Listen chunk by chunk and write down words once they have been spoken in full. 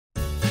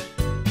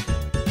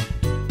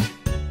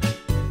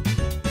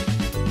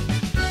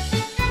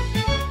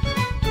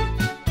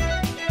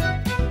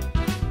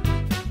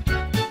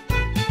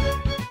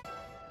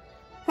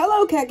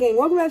Hello, Cat Gang.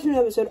 Welcome back to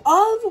another episode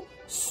of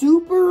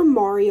Super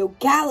Mario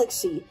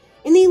Galaxy.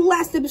 In the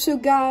last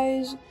episode,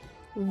 guys,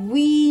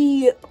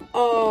 we,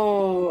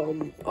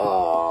 I'm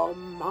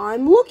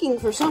looking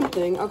for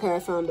something. Okay, I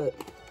found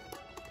it.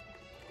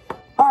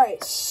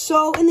 Alright,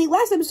 so in the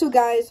last episode,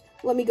 guys,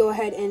 let me go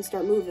ahead and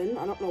start moving.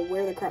 I don't know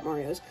where the crap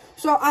Mario is.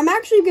 So I'm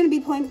actually going to be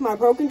playing with my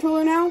Pro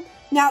Controller now.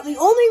 Now, the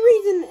only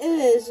reason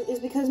is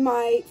because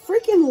my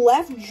freaking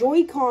left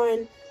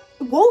Joy-Con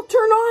won't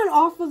turn on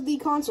off of the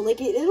console.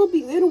 Like,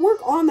 it'll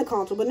work on the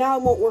console, but now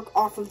it won't work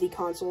off of the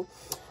console.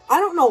 I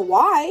don't know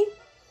why.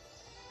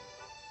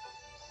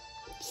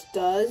 It just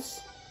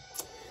does.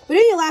 But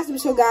in the last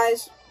episode,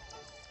 guys,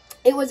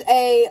 it was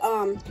a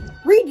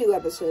redo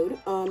episode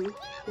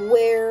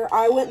where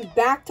I went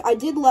back to, I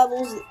did the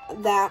levels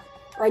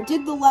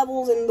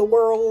and the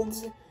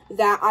worlds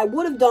that I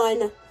would have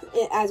done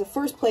as a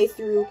first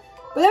playthrough.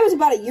 But that was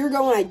about a year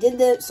ago when I did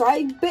that, so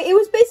it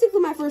was basically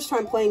my first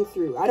time playing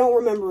through. I don't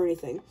remember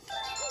anything.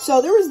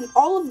 So there was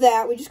all of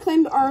that. We just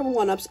claimed our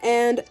 1-ups,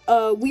 and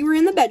we were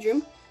in the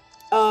bedroom.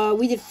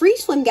 We did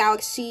Freeze Slim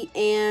Galaxy,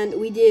 and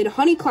we did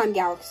Honey Climb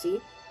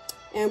Galaxy.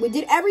 And we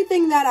did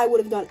everything that I would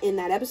have done in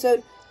that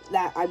episode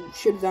that I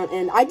should have done,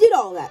 and I did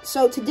all of that.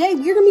 So today,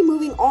 we're going to be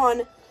moving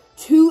on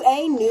to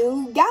a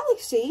new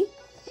galaxy,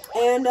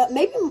 and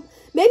maybe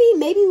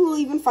we'll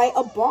even fight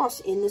a boss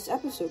in this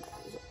episode.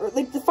 Or,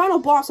 like, the final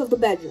boss of the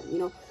bedroom, you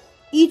know.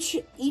 Each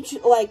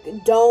like,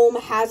 dome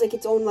has, like,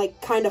 its own,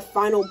 like, kind of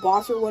final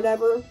boss or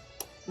whatever.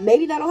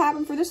 Maybe that'll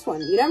happen for this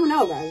one. You never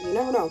know, guys. You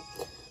never know.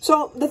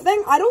 So, the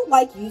thing, I don't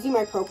like using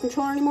my Pro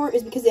Controller anymore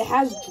is because it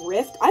has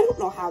drift. I don't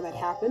know how that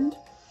happened.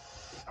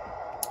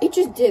 It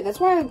just did. That's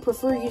why I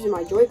prefer using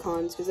my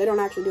Joy-Cons, because they don't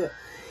actually do it.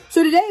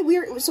 So, today,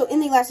 in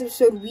the last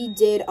episode, we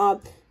did,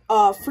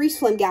 Freeze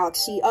Slim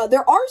Galaxy.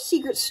 There are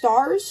secret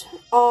stars,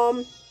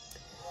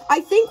 I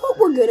think what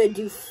we're going to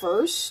do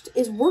first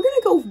is we're going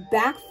to go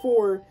back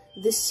for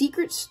the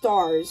secret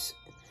stars.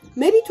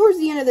 Maybe towards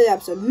the end of the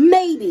episode.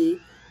 Maybe.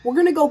 We're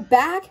going to go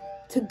back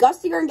to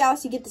Dusty Dune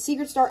Galaxy, get the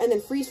secret star, and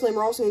then Freeze Flame,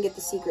 we're also going to get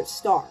the secret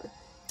star.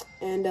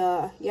 And,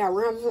 yeah,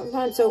 we're going to have some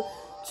fun. So,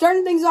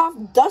 starting things off,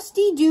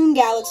 Dusty Dune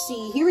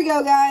Galaxy. Here we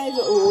go, guys.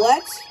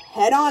 Let's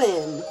head on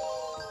in.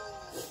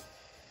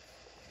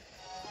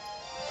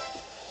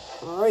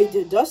 Alright,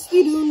 the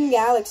Dusty Dune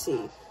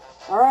Galaxy.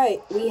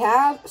 Alright, we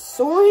have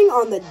Soaring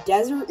on the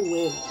Desert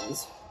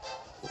Winds.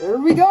 Here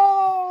we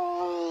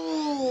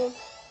go!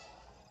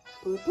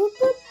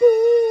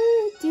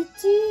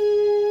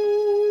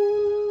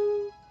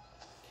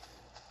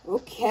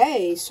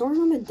 Okay,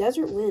 Soaring on the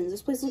Desert Winds.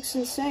 This place looks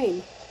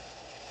insane.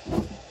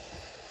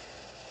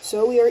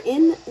 So we are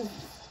in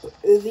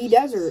the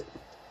desert.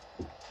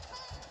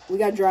 We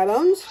got Dry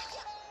Bones.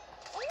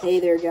 Hey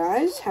there,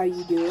 guys. How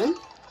you doing?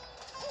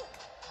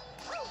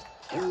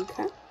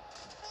 Okay.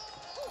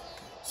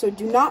 So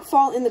do not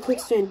fall in the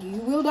quicksand. You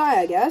will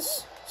die, I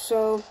guess.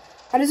 So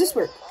how does this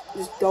work?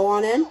 Just go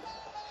on in.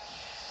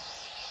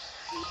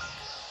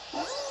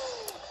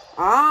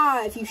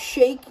 Ah, if you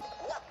shake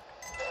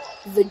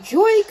the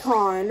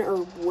Joy-Con, or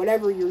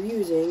whatever you're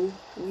using,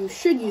 you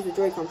should use the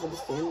Joy-Con for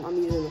this game. I'm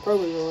using the Pro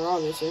Controller,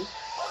 obviously.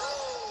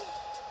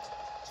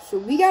 So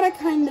we gotta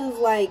kind of,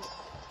 like,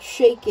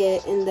 shake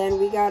it, and then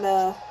we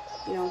gotta,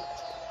 you know,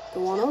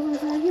 go on over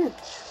right here.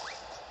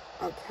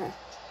 Okay.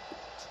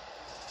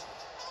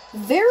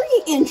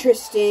 Very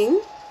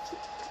interesting,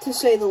 to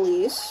say the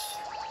least.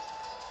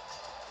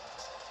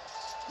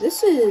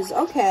 This is,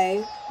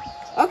 okay.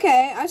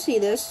 Okay, I see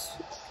this.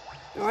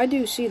 Oh, I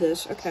do see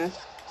this, okay.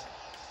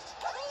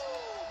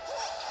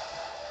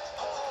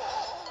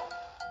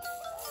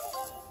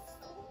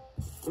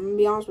 I'm gonna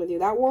be honest with you,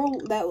 that,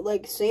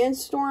 like,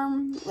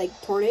 sandstorm, like,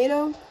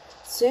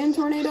 sand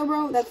tornado,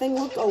 bro, that thing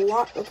looked a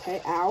lot,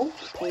 okay, ow,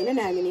 pain and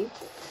agony.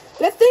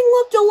 That thing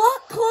looked a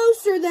lot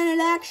closer than it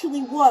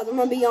actually was, I'm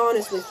gonna be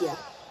honest with you.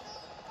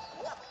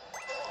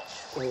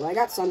 Okay, well, I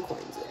got some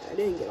coins there. I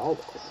didn't get all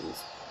the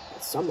coins. I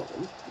got some of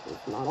them,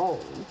 not all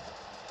of them.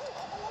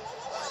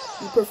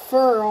 You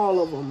prefer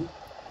all of them,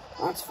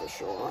 that's for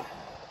sure.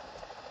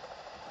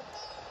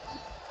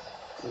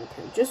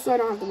 Okay, just so I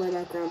don't have to worry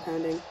about ground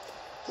pounding,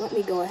 let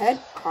me go ahead,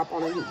 hop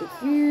on into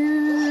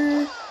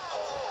here,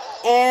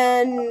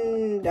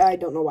 and I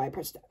don't know why I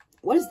pressed that.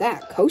 What is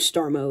that?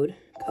 Co-star mode.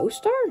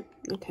 Co-star?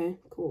 Okay,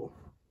 cool.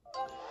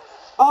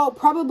 Oh,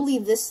 probably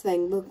this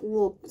thing, the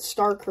little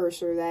star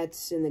cursor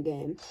that's in the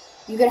game.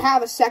 You could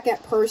have a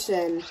second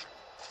person,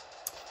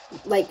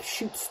 like,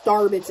 shoot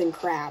star bits and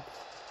crap.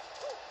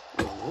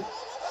 I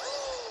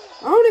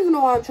don't even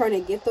know why I'm trying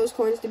to get those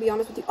coins, to be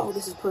honest with you. Oh,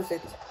 this is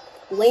perfect.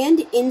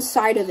 Land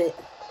inside of it.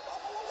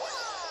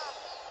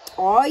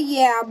 Oh,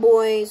 yeah,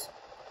 boys.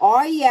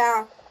 Oh,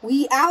 yeah.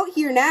 We out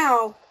here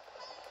now.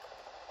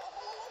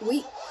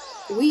 We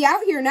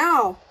out here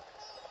now.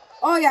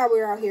 Oh, yeah,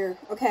 we're out here.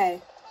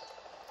 Okay.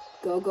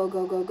 Go, go,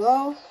 go, go,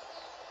 go.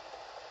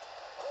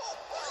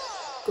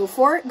 Go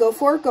for it, go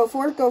for it, go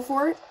for it, go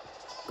for it.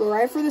 Go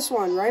right for this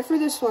one, right for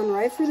this one,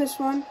 right for this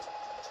one.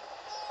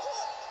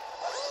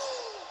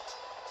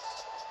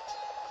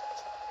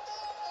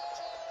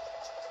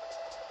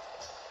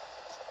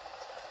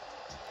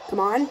 Come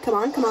on, come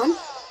on, come on.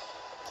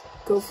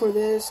 Go for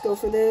this, go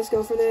for this,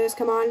 go for this.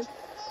 Come on.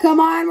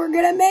 Come on, we're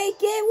gonna make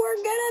it. We're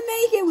gonna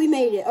make it. We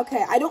made it.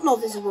 Okay, I don't know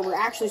if this is where we're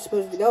actually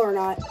supposed to go or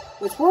not.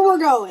 But it's where we're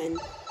going.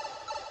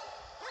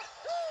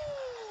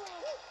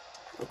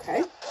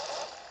 Okay.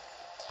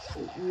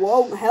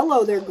 Whoa,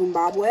 hello there,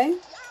 Goombabwe.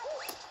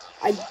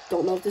 I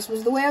don't know if this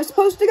was the way I was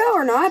supposed to go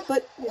or not,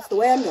 but it's the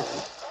way I'm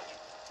going.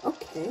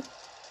 Okay.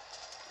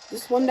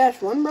 This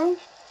 1-1, bro?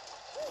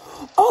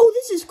 Oh,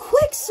 this is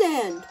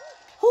quicksand!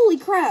 Holy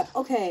crap.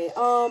 Okay,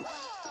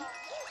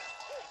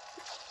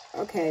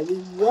 okay, we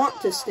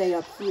want to stay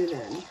up here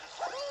then.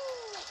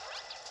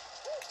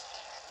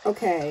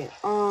 Okay,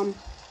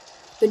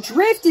 the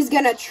drift is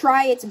gonna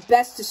try its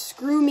best to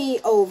screw me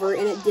over,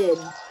 and it did.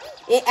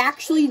 It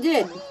actually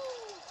did.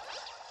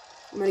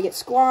 I'm gonna get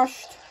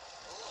squashed.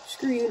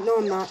 Screw you. No,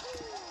 I'm not.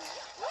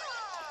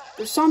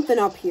 There's something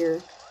up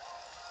here.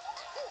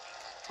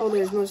 Oh,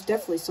 there's most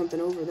definitely something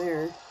over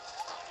there.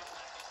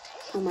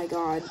 Oh my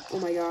god. Oh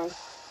my god.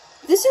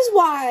 This is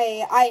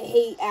why I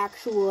hate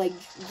actual, like,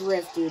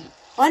 drift, dude.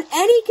 On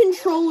any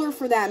controller,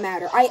 for that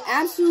matter, I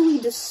absolutely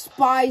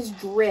despise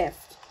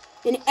drift.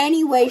 In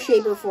any way,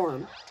 shape, or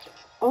form.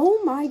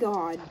 Oh my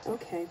god.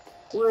 Okay.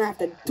 We're gonna have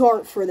to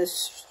dart for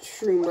this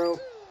shroom, bro.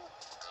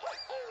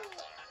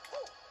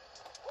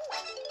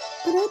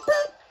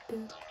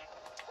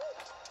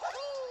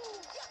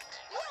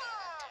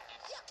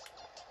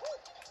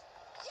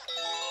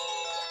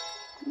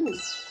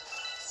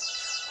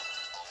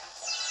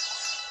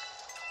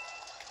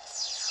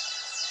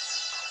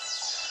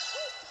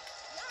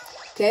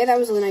 Okay, that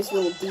was a nice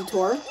little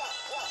detour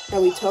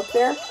that we took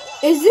there.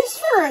 Is this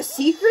for a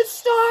secret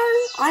star?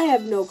 I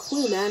have no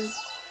clue, man.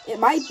 It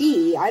might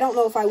be. I don't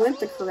know if I went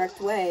the correct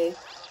way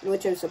in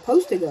which I'm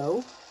supposed to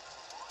go.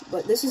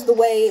 But this is the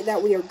way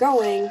that we are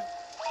going.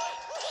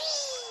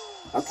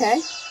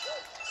 Okay.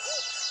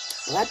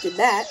 Well, that did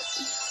that.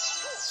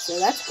 So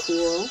that's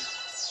cool.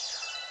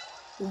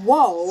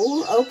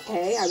 Whoa.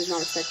 Okay, I was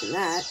not expecting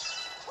that.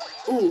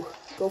 Ooh,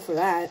 go for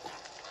that.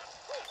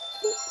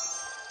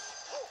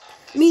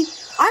 I mean,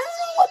 I don't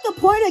know what the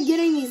point of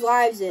getting these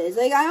lives is.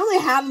 Like, I only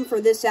have them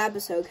for this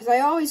episode, because I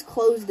always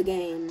close the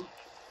game.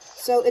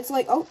 So, it's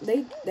like, oh,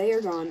 they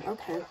are gone.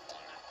 Okay.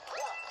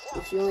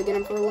 If you only get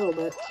them for a little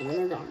bit, and then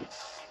they're gone.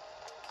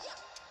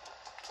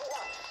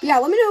 Yeah,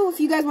 let me know if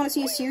you guys want to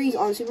see a series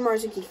on Super Mario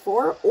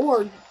 64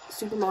 or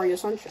Super Mario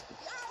Sunshine.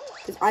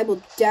 Because I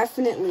will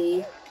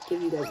definitely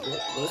give you guys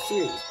those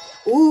series.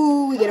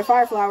 Ooh, we get a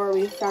fire flower.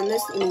 We found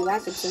this in the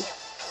last episode.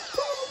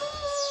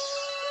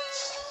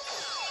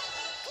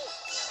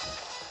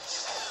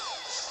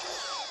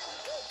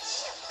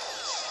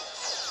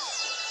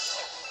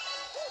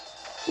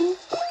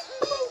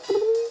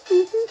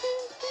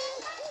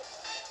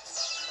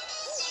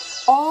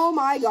 Oh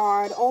my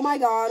god, oh my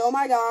god, oh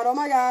my god, oh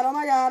my god, oh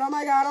my god, oh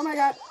my god, oh my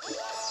god.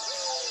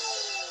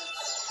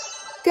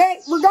 Okay,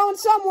 we're going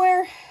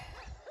somewhere.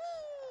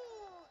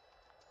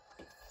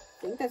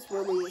 I think that's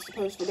where we were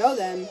supposed to go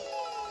then.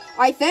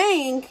 I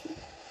think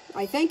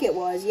it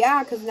was,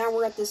 yeah, because now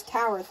we're at this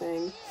tower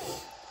thing.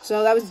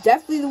 So that was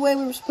definitely the way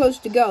we were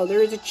supposed to go.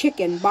 There is a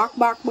chicken. Bok,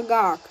 bok,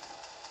 bagok.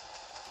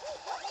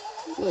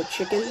 Little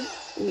chicken.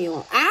 Leave me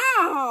alone.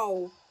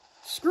 Ow!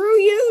 Screw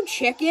you,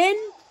 chicken!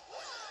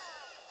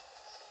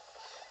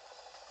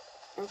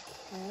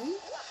 Okay.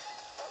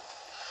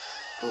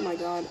 Oh my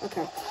god.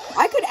 Okay.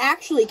 I could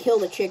actually kill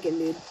the chicken,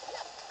 dude.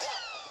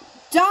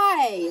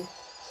 Die!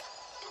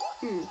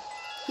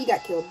 He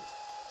got killed.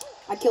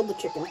 I killed the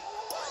chicken.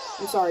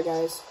 I'm sorry,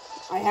 guys.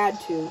 I had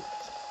to.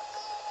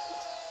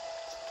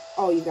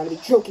 Oh, you gotta be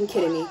joking,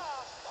 kidding me.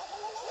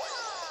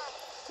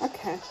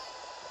 Okay.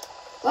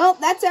 Well,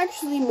 that's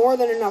actually more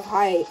than enough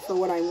height for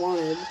what I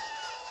wanted.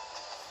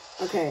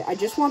 Okay, I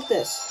just want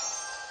this.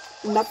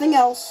 Nothing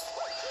else.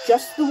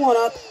 Just the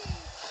one-up.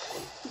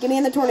 Get me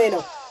in the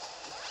tornado.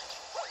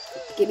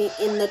 Get me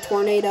in the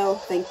tornado.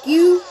 Thank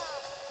you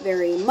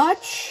very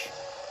much.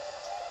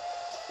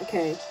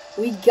 Okay,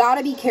 we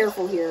gotta be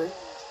careful here.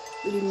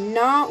 We do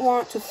not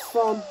want to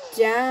fall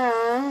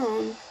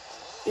down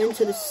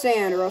into the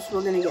sand, or else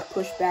we're gonna get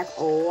pushed back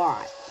a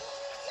lot.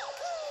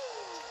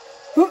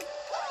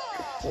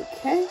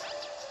 Okay.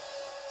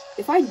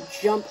 If I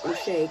jump and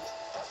shake,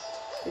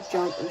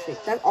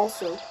 that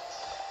also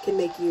can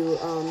make you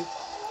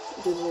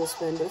do the little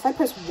spin. But if I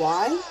press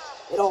Y,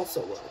 it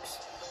also works.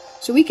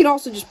 So we could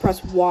also just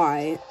press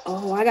Y.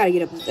 Oh, I gotta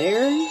get up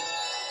there.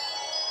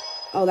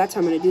 Oh, that's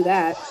how I'm gonna do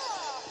that.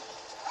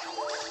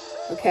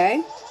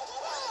 Okay.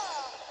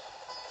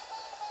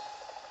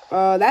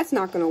 That's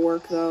not gonna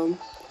work though.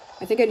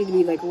 I think I need to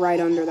be like right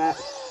under that.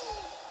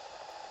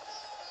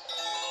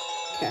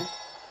 Okay.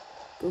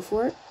 Go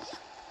for it.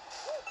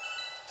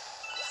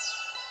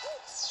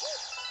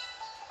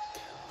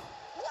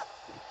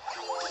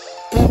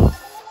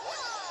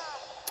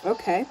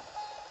 Okay.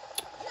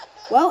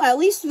 Well, at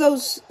least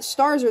those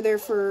stars are there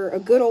for a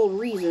good old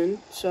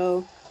reason,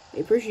 so I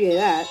appreciate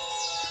that.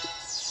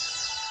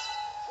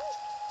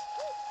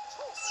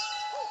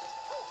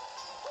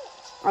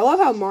 I love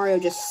how Mario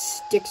just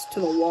sticks to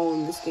the wall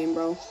in this game,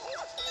 bro.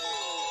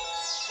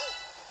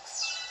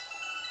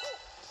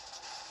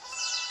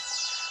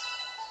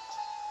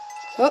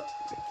 Oh.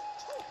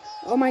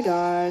 Oh my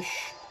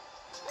gosh.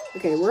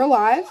 Okay, we're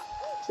alive.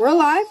 We're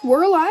alive.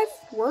 We're alive.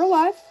 We're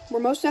alive. We're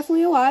most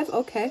definitely alive.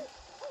 Okay.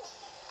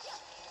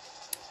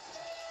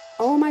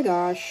 Oh my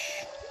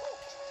gosh.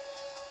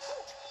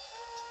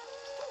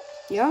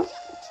 Yep.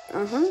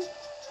 Uh-huh.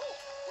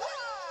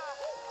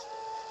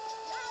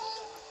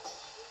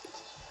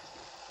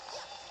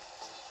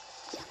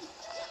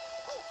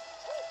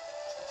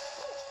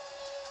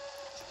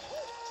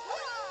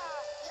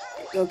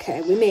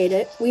 Okay, we made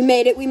it. We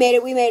made it. We made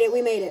it. We made it.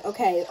 We made it.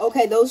 Okay.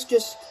 Okay, those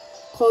just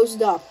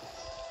closed up.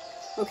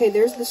 Okay,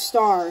 there's the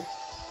star.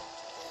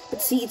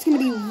 But see, it's going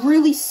to be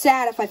really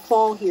sad if I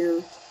fall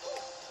here.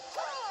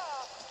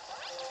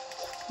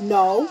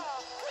 No.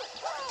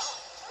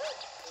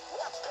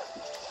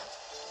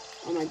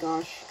 Oh my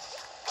gosh.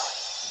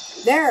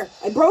 There.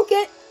 I broke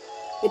it.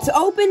 It's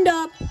opened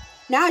up.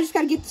 Now I just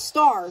got to get the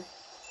star.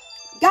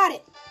 Got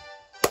it.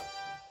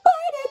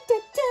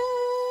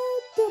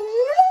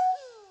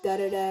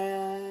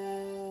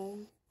 Da-da-da.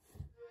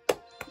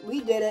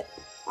 We did it.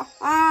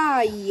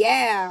 Ah,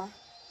 yeah.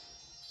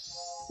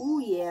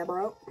 Ooh, yeah,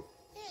 bro.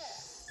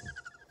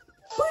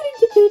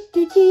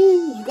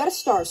 You got a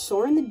star.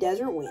 Soar in the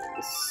desert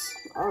winds.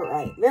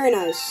 Alright, very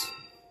nice.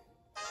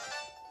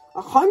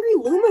 A hungry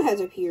Luma has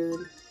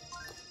appeared.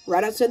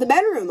 Right outside the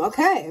bedroom.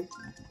 Okay.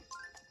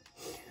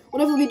 We'll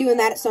definitely be doing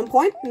that at some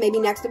point. Maybe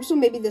next episode,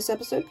 maybe this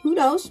episode. Who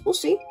knows? We'll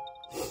see.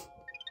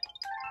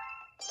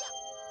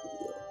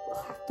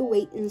 We'll have to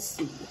wait and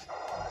see.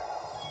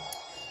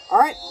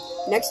 Alright,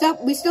 next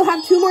up, we still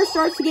have 2 more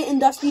stars to get in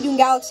Dusty Dune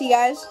Galaxy,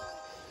 guys.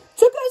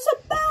 Took us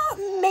about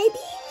maybe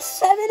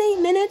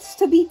 7-8 minutes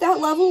to beat that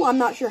level. I'm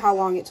not sure how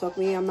long it took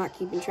me. I'm not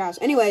keeping track.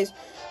 Anyways,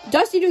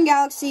 Dusty Dune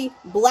Galaxy,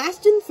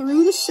 blasting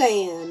through the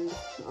sand.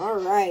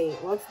 Alright,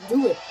 let's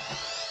do it.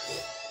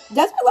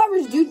 Desert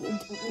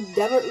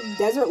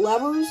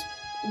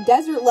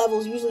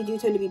levels usually do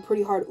tend to be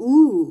pretty hard.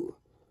 Ooh.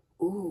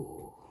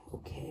 Ooh,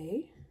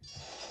 okay.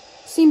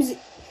 Seems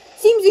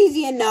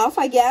easy enough,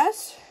 I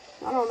guess.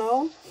 I don't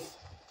know.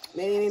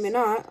 Maybe, maybe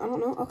not. I don't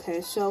know.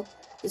 Okay, so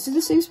this is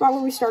the same spot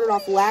where we started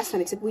off last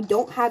time, except we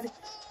don't have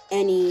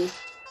any...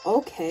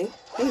 Okay.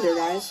 Hey there,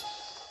 guys.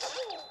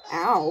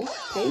 Ow.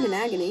 Pain and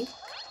agony.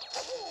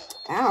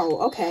 Ow.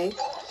 Okay.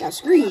 Yeah,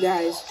 screw you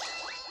guys.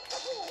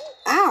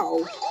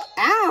 Ow.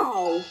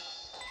 Ow.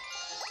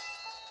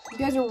 You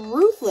guys are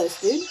ruthless,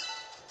 dude.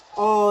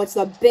 Oh, it's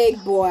the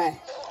big boy.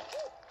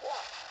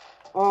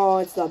 Oh,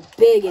 it's the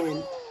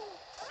biggin.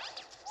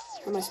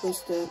 How am I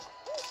supposed to...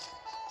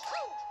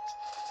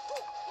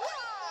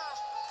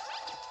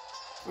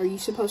 Are you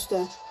supposed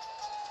to...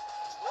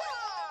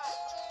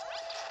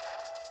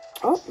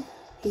 Oh,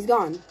 he's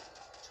gone.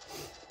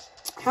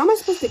 How am I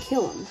supposed to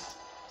kill him?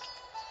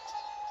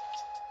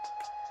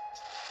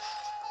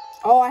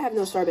 Oh, I have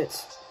no star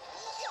bits.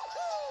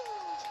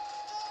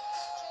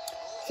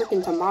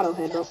 Freaking tomato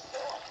head, bro.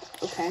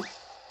 Okay.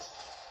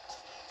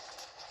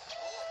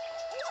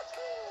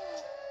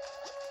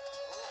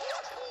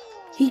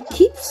 He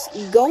keeps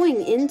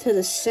going into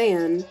the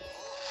sand.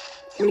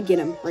 I'm gonna get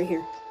him right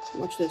here.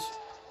 Watch this.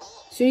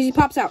 As soon as he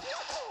pops out.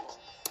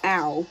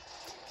 Ow.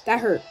 That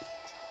hurt.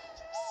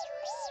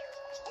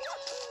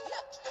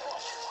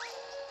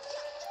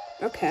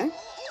 Okay.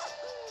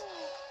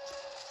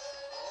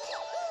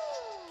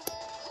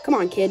 Come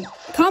on, kid.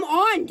 Come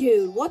on,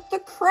 dude. What the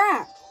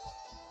crap?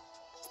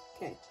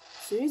 Okay.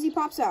 As soon as he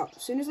pops out.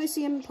 As soon as I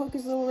see him poke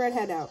his little red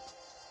head out.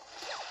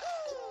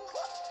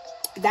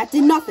 That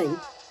did nothing.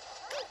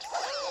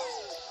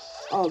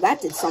 Oh,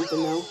 that did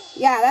something, though.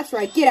 Yeah, that's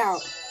right. Get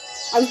out.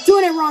 I was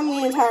doing it wrong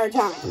the entire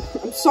time.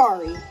 I'm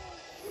sorry.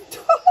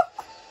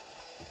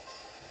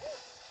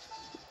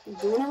 I'm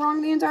doing it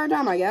wrong the entire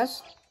time, I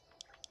guess.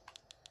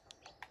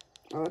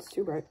 Oh, that's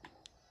too bright.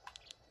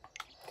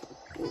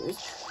 Okay, anyways.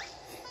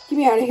 Get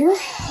me out of here.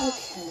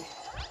 Okay.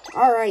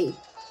 Alrighty.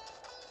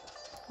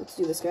 Let's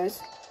do this,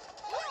 guys.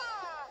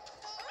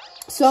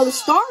 So, the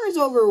star is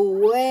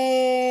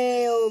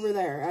way over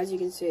there, as you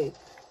can see,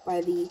 by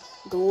the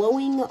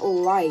glowing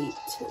light.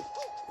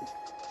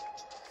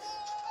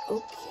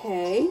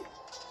 Okay.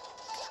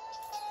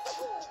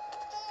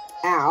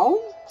 Ow.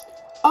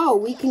 Oh,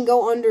 we can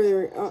go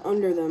under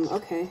them.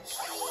 Okay.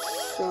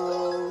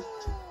 So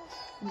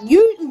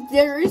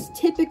there is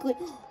typically...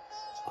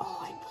 Oh,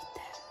 I need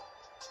that.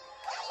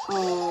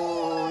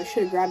 Oh, I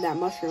should have grabbed that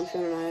mushroom,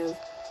 shouldn't I have?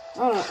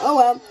 Oh, no. Oh,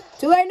 well.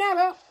 Too late now,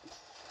 bro.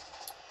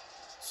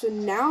 So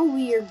now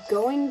we are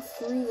going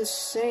through the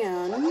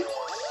sand.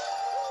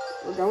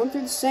 We're going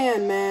through the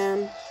sand,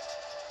 man.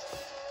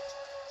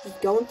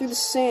 Just going through the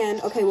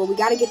sand. Okay, well, we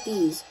gotta get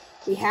these.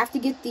 We have to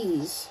get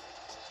these.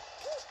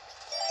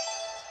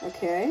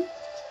 Okay.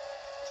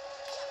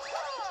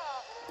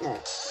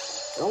 Alright.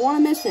 Don't want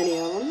to miss any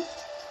of them.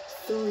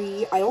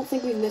 3. I don't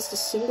think we've missed a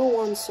single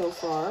one so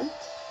far.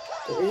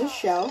 There is a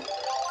shell.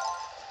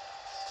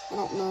 I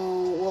don't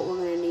know what we're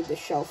going to need the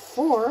shell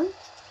for.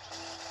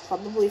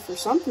 Probably for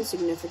something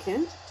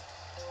significant.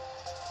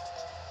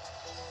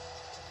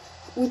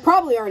 We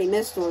probably already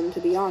missed one, to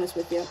be honest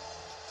with you.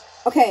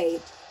 Okay.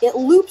 It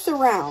loops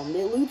around.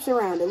 It loops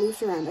around. It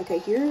loops around. Okay,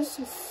 here's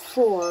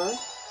 4.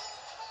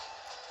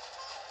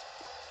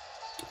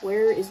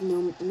 Where is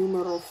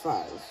numero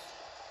 5?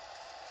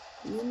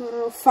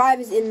 Numero 5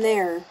 is in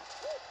there.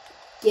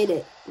 Get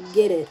it.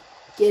 Get it.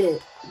 Get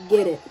it.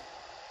 Get it.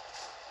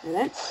 And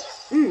then,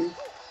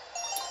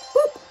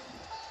 boop.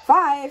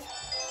 5.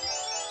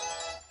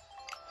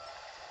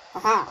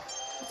 Haha.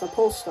 It's a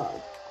pulse star.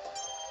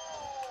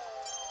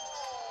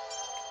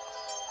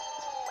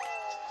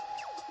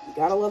 You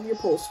gotta love your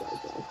pulse stars,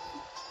 bro.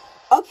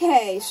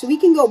 Okay, so we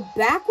can go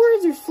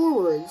backwards or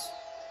forwards.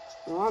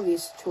 The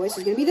obvious choice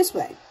is gonna be this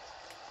way.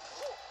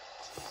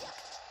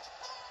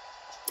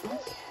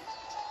 Okay.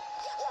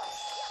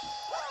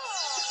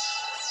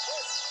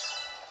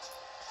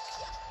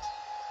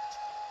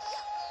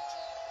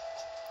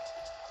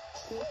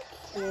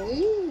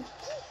 Okay.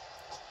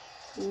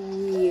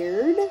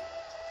 Weird.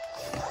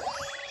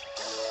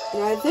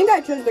 And I think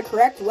I chose the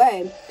correct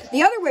way.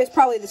 The other way is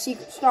probably the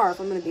secret star, if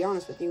I'm going to be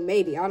honest with you.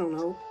 Maybe, I don't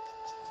know.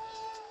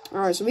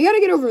 Alright, so we got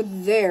to get over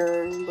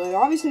there. But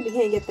obviously we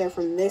can't get there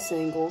from this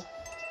angle.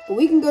 But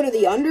we can go to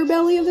the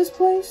underbelly of this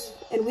place.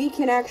 And we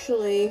can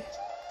actually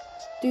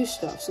do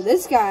stuff. So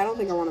this guy, I don't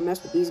think I want to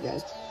mess with these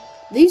guys.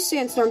 These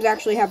sandstorms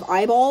actually have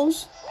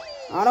eyeballs.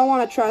 I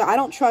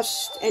don't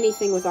trust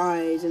anything with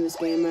eyes in this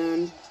game,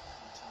 man.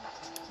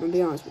 I'm going to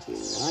be honest with you.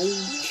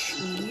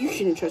 You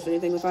shouldn't trust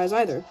anything with eyes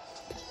either.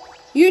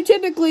 You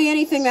typically,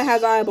 anything that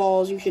has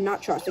eyeballs, you should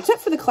not trust. Except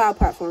for the cloud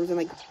platforms in,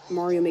 like,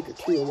 Mario Maker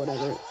 2 or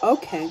whatever.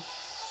 Okay.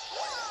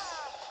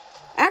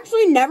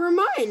 Actually, never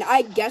mind.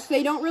 I guess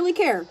they don't really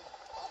care.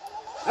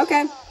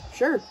 Okay.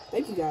 Sure.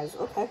 Thank you, guys.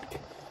 Okay.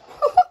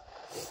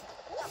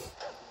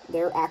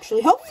 They're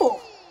actually helpful.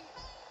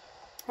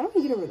 How do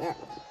we get over that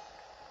one?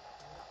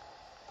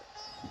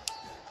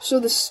 So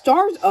the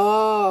stars...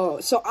 Oh.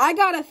 So I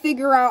gotta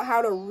figure out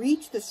how to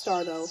reach the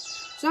star, though.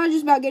 It's not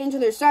just about getting to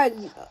their side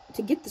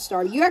to get the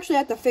star. You actually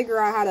have to figure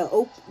out how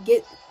to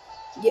get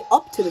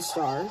up to the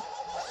star.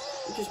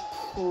 Which is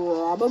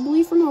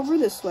probably from over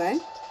this way.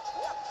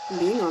 I'm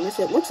being honest.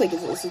 It looks like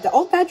it's this.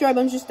 Oh, that dry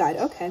bones just died.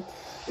 Okay.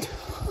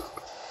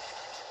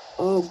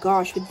 Oh,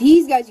 gosh. But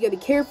these guys you gotta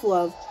be careful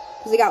of.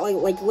 Because they got,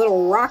 like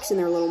little rocks in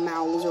their little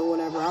mouths or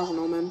whatever. I don't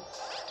know, man.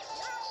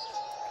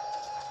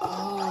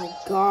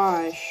 Oh,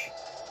 gosh.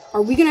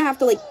 Are we gonna have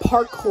to, like,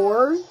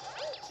 parkour?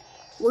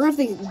 We're gonna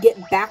have to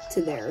get back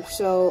to there.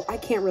 So, I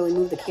can't really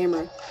move the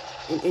camera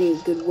in any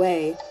good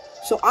way.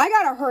 So, I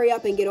gotta hurry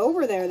up and get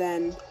over there,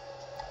 then.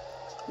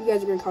 You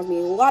guys are gonna cause me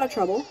a lot of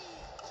trouble.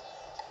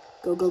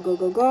 Go, go, go,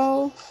 go,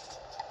 go.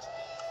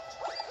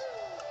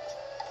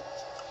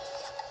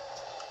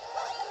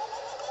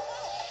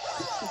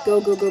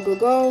 Go, go, go, go,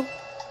 go.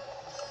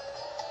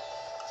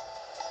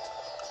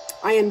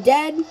 I am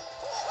dead.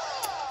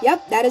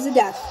 Yep, that is a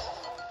death.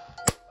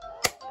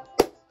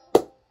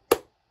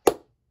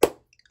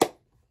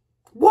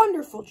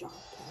 Wonderful job.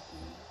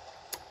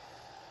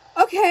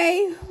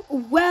 Okay,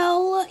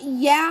 well,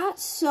 yeah,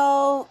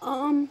 so,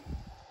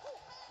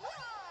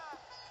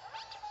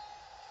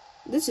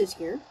 this is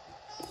here.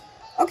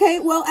 Okay,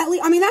 well, at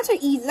least, I mean, that's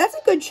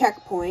a good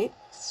checkpoint.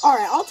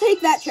 Alright, I'll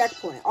take that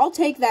checkpoint. I'll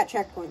take that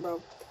checkpoint,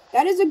 bro.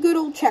 That is a good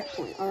old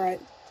checkpoint, alright?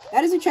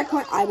 That is a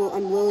checkpoint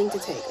I'm willing to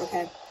take,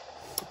 okay?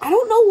 I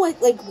don't know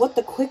what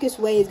the quickest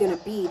way is gonna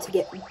be to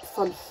get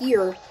from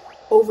here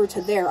over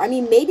to there. I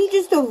mean, maybe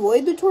just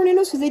avoid the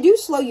tornadoes, because they do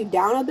slow you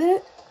down a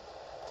bit,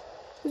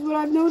 is what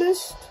I've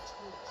noticed.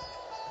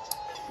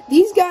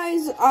 These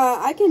guys,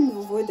 I can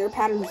avoid their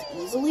patterns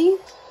easily.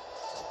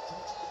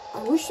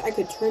 I wish I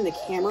could turn the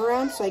camera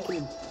around so I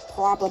can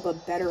pop up a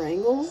better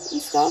angle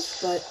and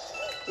stuff, but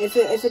if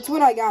it's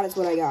what I got, it's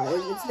what I got.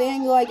 If it's the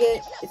angle I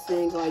get, it's the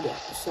angle I get.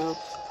 So,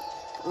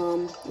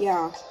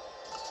 yeah.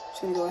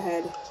 Just gonna go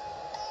ahead,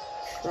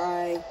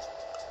 try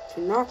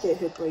to not get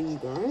hit by you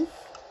guys.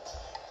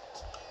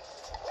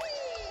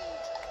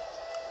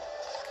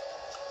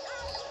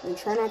 And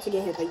try not to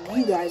get hit by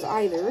you guys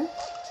either.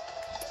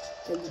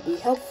 That would be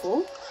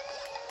helpful.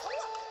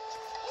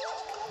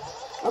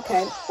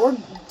 Okay, or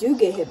do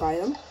get hit by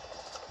them.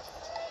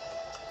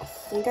 I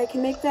think I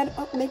can make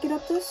it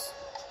up this.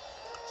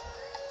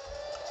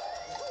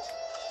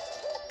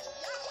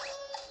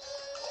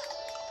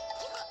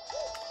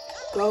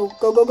 Go,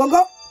 go, go, go,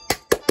 go!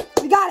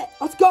 We got it!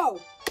 Let's go!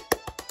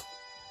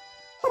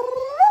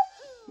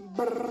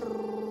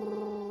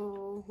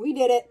 We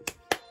did it.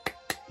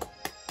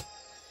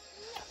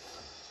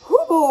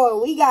 Whoo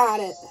boy, we got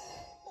it.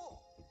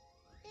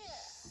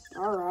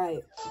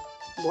 Alright.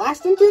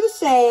 Blasting through the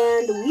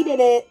sand. We did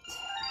it.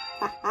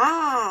 Ha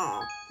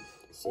ha.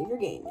 Save your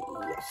game.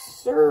 Yes,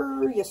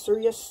 sir. Yes, sir.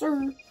 Yes,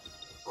 sir.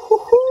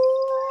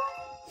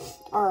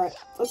 Alright,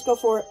 let's go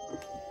for it.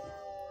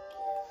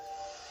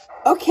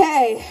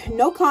 Okay,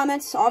 no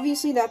comments.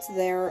 Obviously, that's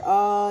there.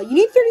 You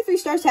need 33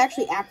 stars to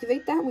actually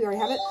activate that. We already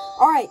have it.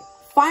 Alright,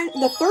 find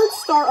the third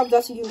star of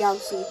Dusty Dune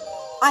Galaxy.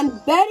 I'm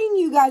betting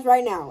you guys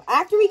right now,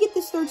 after we get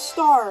this third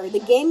star, the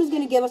game is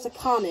going to give us a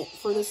comet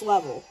for this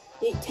level.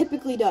 It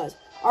typically does.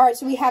 Alright,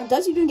 so we have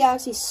Dusty Dune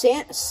Galaxy,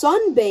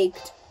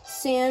 Sunbaked,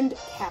 Sand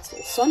Castle.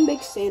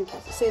 Sunbaked Sand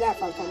Castle. Say that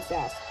 5 times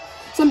fast.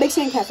 Sunbaked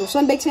Sand Castle.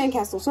 Sunbaked Sand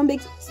Castle.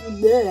 Sunbaked.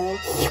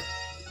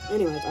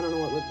 Anyways, I don't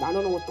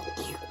know what the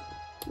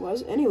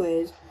was.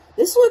 Anyways,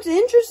 this looks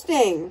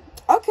interesting.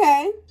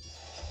 Okay,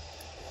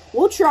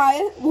 we'll try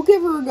it. We'll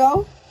give her a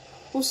go.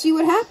 We'll see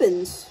what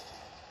happens.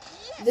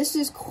 This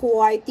is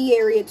quite the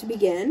area to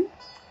begin.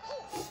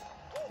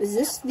 Is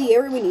this the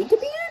area we need to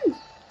be in?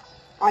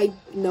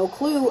 No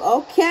clue.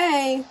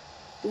 Okay,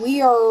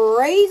 we are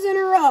raising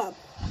her up.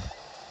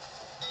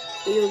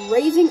 We are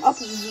raising up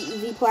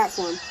the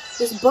platform.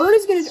 This bird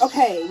is gonna...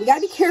 Okay, we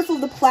gotta be careful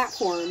of the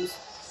platforms,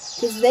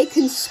 because they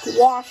can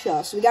squash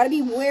us. We gotta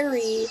be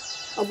wary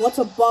of what's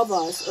above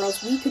us, or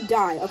else we could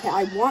die. Okay,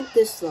 I want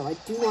this, though. I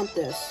do want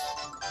this.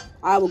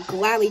 I will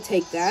gladly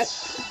take that.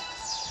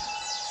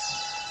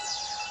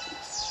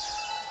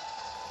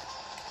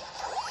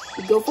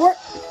 Go for it.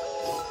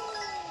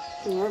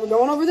 Alright, we're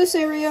going over this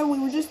area. We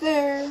were just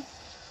there.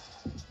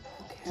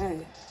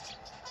 Okay.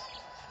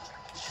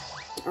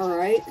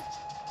 Alright.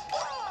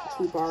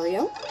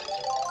 Lubario.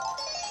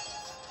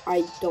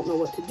 I don't know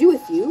what to do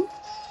with you.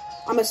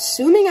 I'm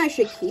assuming I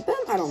should keep him?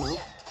 I don't know.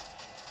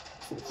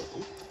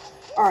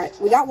 Alright,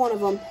 we got one of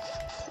them.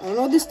 I don't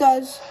know what this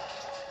does.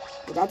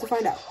 We're about to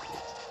find out.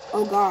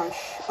 Oh gosh.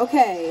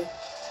 Okay.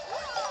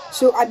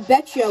 So I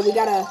bet you we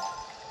gotta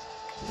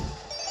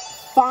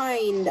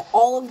find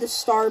all of the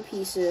star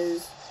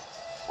pieces.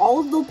 All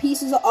of the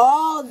pieces.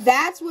 Oh,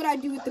 that's what I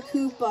do with the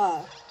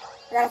Koopa.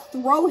 I gotta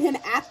throw him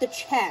at the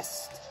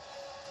chest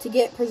to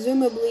get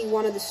presumably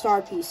one of the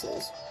star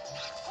pieces.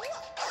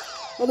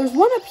 Well, there's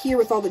one up here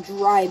with all the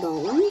dry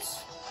bones.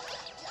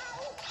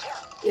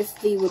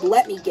 If they would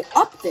let me get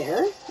up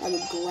there, I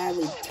would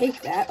gladly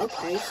take that.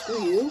 Okay,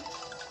 screw you.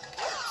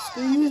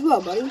 Screw you as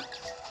well, buddy.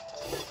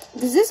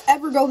 Does this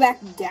ever go back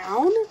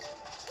down?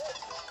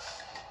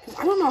 Because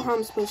I don't know how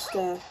I'm supposed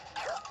to...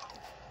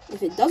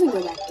 If it doesn't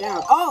go back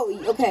down...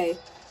 Oh, okay.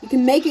 You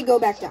can make it go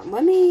back down.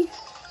 Let me...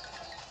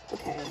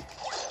 Okay.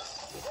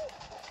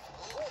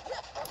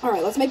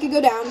 Alright, let's make it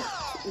go down.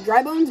 The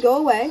dry bones go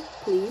away,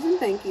 please and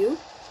thank you.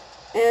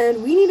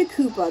 And we need a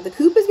Koopa. The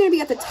Koopa's going to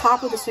be at the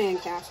top of the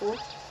sandcastle.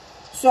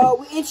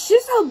 So, it's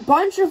just a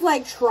bunch of,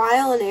 like,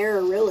 trial and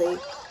error, really.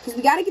 Because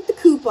we got to get the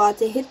Koopa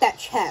to hit that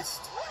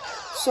chest.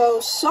 So,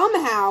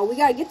 somehow, we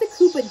got to get the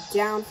Koopa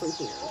down from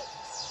here.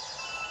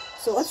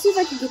 So, let's see if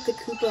I can get the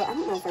Koopa. I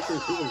don't know if I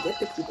can even get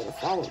the Koopa to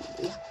follow me,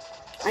 dude.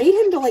 I need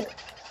him to, like...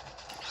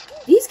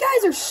 These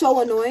guys are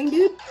so annoying,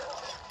 dude.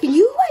 Can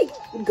you,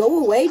 like,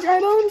 go away, Dry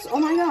Bones? Oh,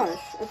 my gosh.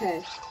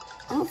 Okay.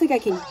 I don't think I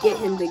can get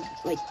him to,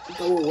 like,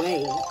 go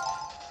away.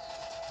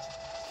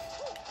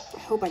 I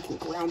hope I can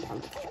ground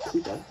pound the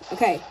Koopa.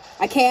 Okay.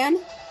 I can.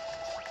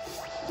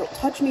 Don't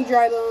touch me,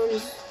 Dry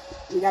Bones.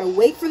 We gotta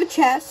wait for the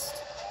chest.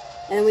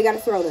 And then we gotta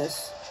throw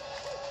this.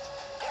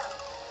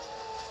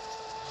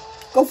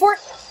 Go for it.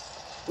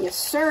 Yes,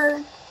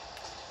 sir.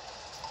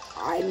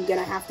 I'm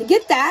gonna have to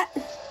get that.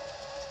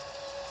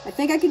 I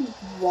think I can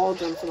wall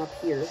jump from up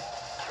here.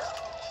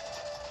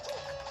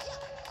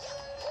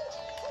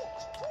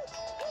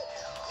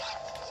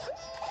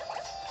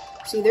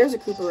 See, there's a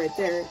Koopa right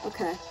there.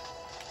 Okay.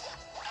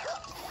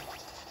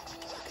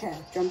 Okay,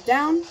 jump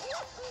down.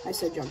 I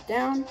said jump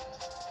down.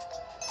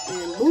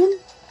 And boom.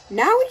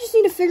 Now we just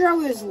need to figure out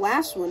what his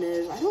last one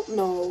is. I don't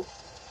know.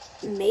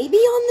 Maybe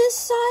on this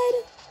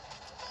side?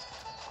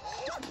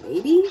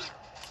 Maybe?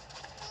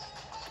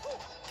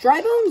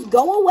 Dry Bones,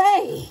 go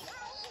away!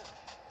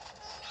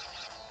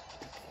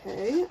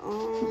 Okay,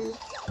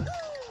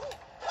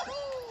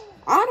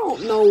 I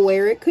don't know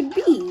where it could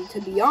be,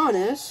 to be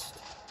honest.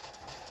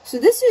 So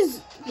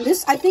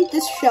I think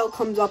this shell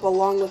comes up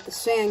along with the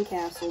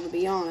sandcastle, to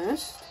be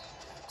honest.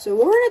 So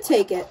we're gonna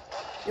take it,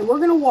 and we're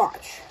gonna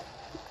watch.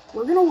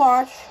 We're gonna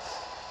watch,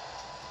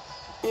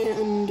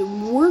 and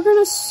we're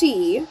gonna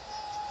see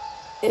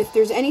if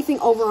there's anything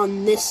over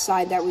on this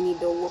side that we need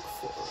to look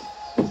for.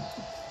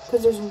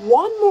 Because there's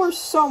one more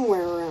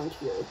somewhere around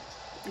here.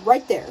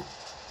 Right there.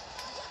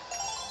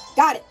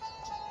 Got it.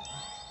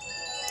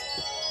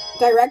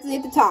 Directly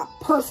at the top.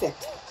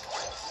 Perfect.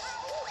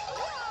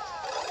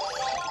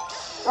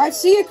 Alright,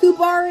 see ya,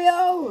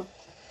 Koopario!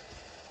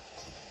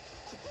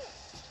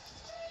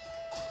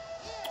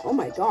 Oh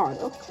my god,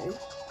 okay.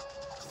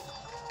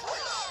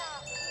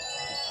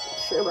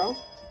 Sure, bro.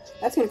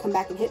 That's gonna come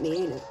back and hit me,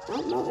 ain't it?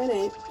 Oh, no, it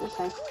ain't.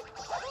 Okay.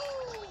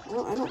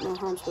 Well, I don't know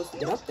how I'm supposed to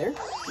get up there.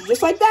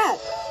 Just like that!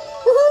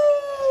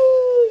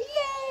 Woohoo!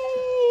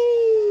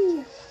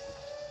 Yay!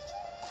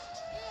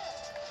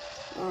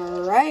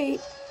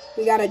 Alright.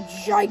 We got a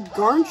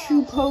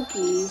Gigantu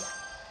Pokey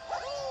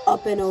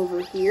up and over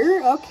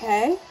here.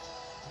 Okay.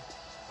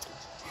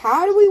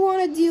 How do we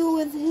want to deal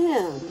with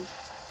him?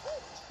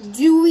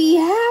 Do we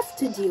have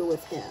to deal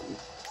with him?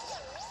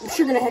 I'm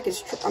sure gonna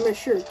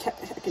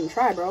heckin'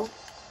 try, bro.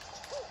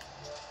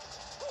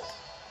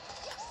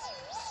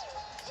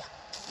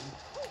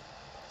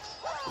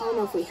 I don't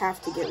know if we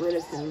have to get rid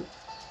of him.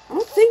 I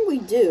don't think we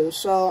do,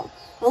 so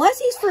unless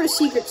he's for a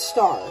secret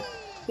star.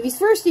 If he's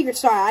for a secret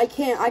star, I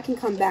can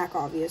come back,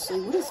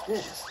 obviously. What is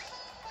this?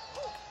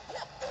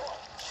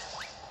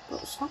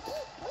 Oh, stop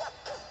that.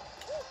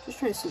 Just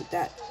trying to see what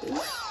that is.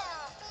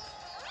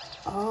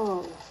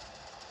 Oh.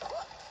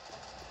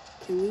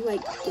 Can we,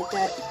 like, get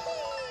that?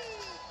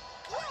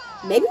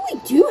 Maybe we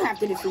do have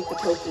to defeat the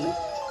Pokey.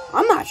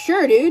 I'm not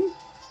sure, dude.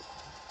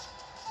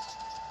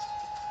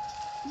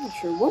 I'm not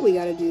sure what we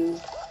gotta do.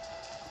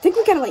 I think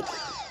we gotta, like,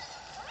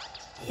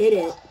 hit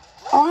it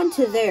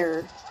onto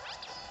there.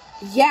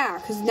 Yeah,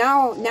 because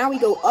now we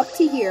go up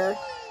to here.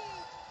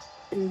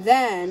 And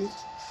then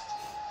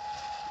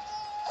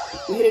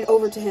we hit it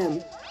over to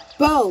him.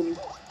 Boom.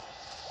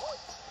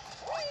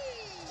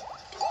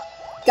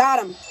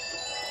 Got him.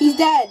 He's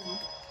dead.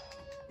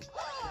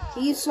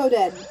 He is so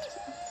dead.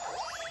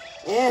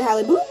 And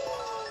Halle Boop.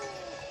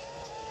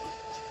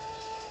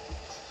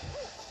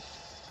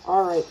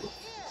 Alright.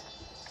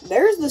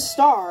 There's the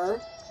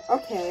star.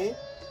 Okay.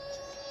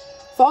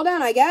 Fall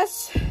down, I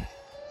guess.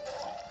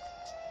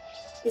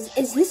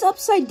 Is this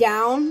upside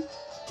down?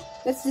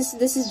 This is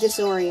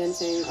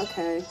disorienting.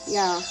 Okay.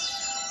 Yeah.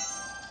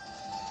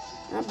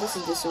 Yep, this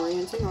is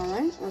disorienting.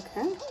 Alright.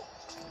 Okay.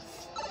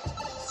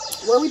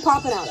 Where are we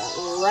popping out at?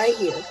 Right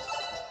here.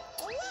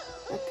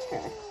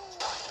 Okay.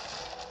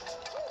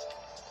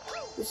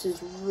 This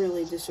is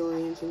really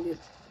disorienting, dude.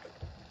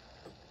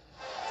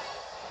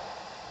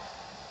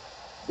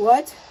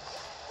 What?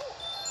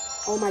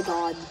 Oh my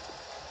god.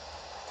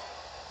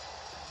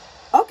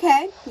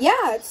 Okay.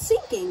 Yeah, it's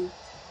sinking.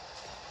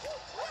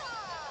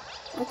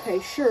 Okay,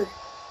 sure.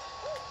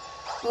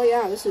 Oh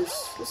yeah, this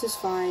is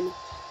fine.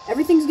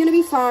 Everything's gonna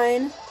be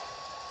fine.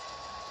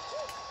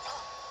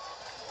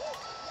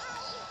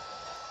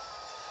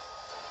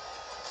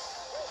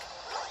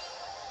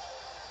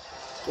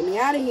 Get me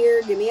out of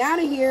here. Get me out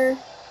of here.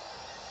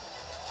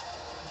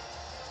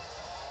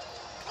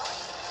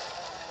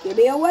 Get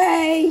me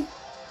away.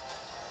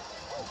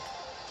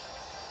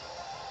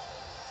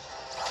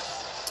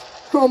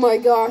 Oh my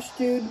gosh,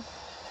 dude.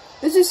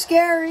 This is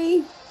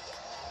scary.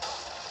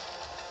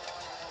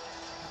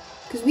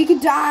 Because we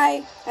could die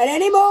at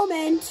any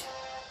moment.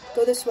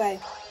 Go this way.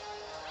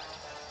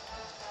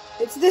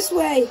 It's this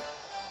way.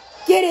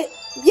 Get it.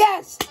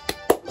 Yes.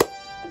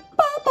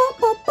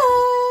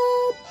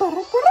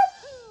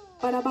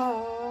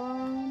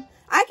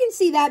 I can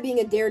see that being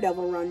a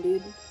Daredevil run,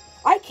 dude.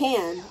 I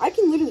can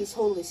literally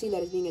totally see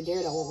that as being a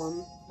Daredevil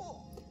run.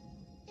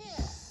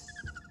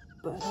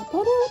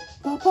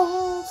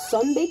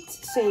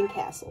 Sunbaked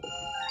Sandcastle.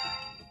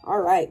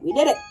 Alright, we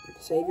did it.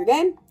 Save your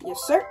game.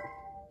 Yes, sir.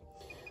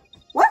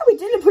 Wow, we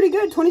did it pretty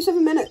good.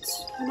 27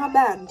 minutes. Not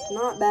bad.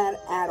 Not bad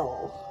at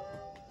all.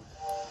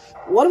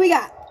 What do we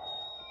got?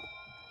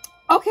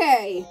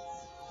 Okay.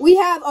 We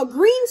have a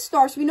green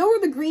star, so we know where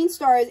the green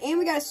star is, and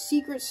we got a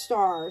secret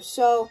star.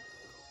 So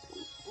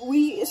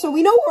we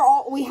know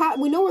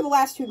where the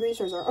last two green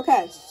stars are.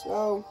 Okay,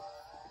 so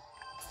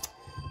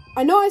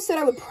I know I said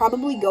I would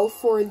probably go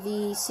for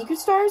the secret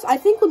stars. I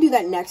think we'll do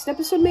that next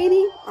episode,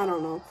 maybe. I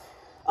don't know.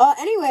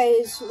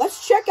 Anyways,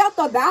 let's check out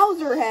the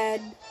Bowser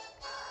head.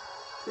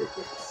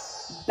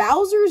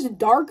 Bowser's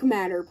dark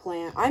matter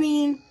plant. I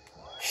mean,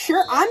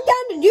 sure, I'm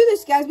down to do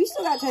this, guys. We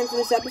still got time for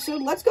this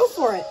episode. Let's go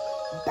for it.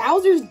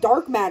 Bowser's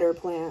dark matter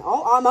plant.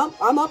 I'm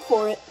up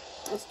for it.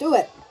 Let's do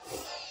it.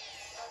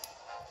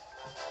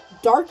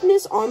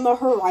 Darkness on the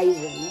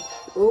horizon.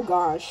 Oh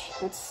gosh,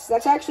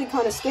 that's actually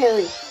kind of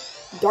scary.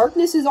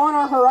 Darkness is on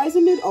our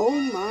horizon, dude. Oh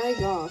my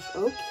gosh.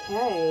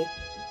 Okay.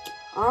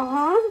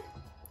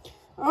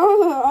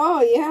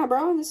 Oh yeah,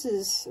 bro. This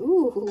is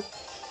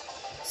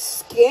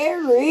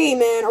scary,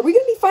 man. Are we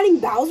gonna be fighting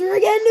Bowser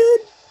again,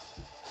 dude?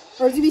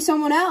 Or is it be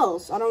someone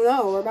else? I don't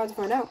know. We're about to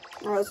find out.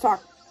 All right, let's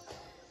talk.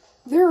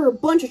 There are a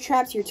bunch of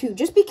traps here, too.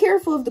 Just be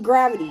careful of the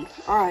gravity.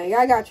 Alright,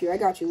 I got you,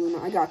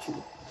 Luna. I got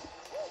you.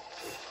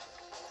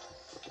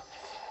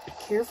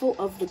 Careful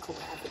of the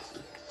gravity.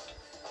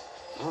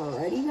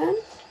 Alrighty, then.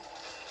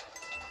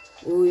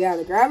 Oh, yeah,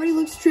 the gravity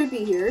looks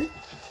trippy here.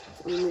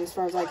 I mean, as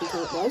far as I can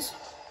tell, it does.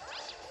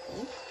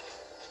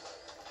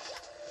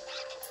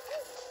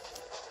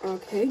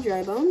 Okay,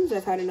 Dry Bones,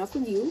 I've had enough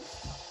of you.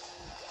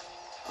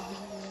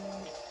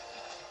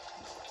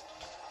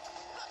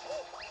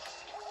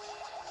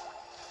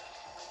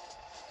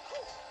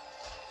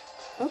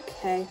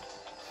 Okay.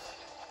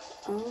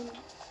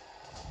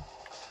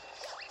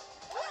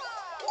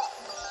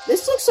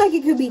 This looks like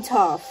it could be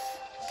tough.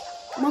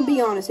 I'm gonna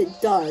be honest,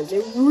 it does.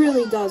 It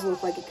really does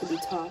look like it could be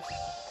tough.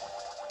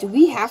 Do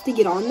we have to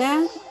get on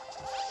that?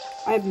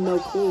 I have no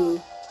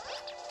clue.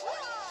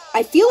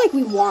 I feel like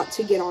we want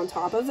to get on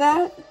top of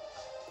that.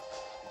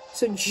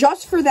 So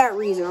just for that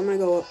reason, I'm gonna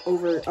go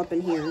up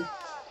in here.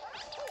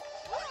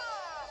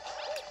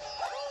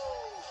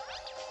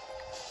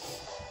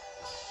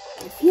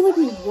 I feel like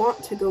we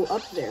want to go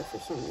up there for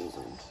some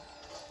reason.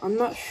 I'm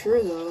not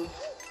sure, though.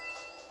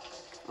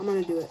 I'm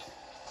gonna do it.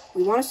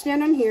 We want to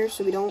stand on here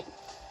so we don't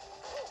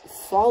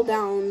fall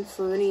down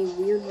for any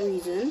weird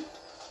reason.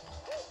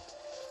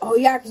 Oh,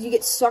 yeah, because you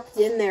get sucked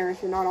in there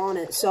if you're not on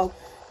it. So,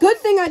 good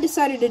thing I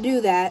decided to do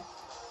that.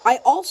 I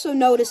also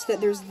noticed that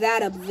there's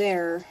that up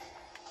there.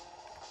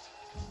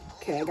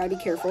 Okay, I gotta be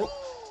careful.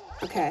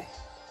 Okay.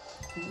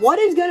 What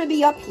is gonna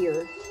be up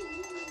here?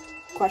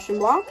 Question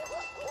block?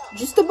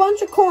 Just a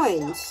bunch of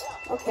coins.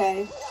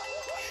 Okay.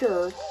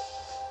 Sure.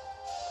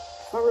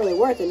 Not really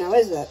worth it now,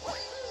 is it?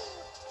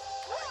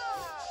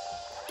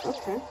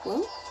 Okay,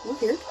 well, we're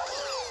here.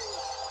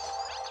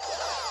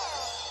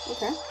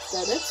 Okay,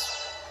 that it.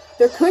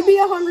 There could be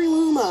a hungry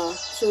Luma,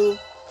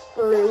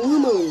 or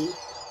Lumily.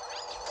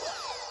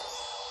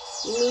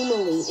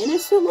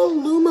 Innocent little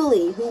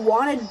Lumily, who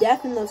wanted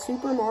death in the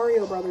Super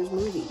Mario Brothers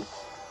movie.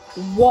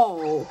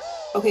 Whoa.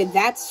 Okay,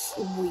 that's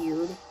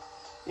weird.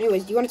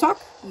 Anyways, do you want to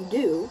talk? You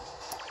do.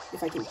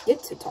 If I can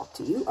get to talk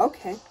to you.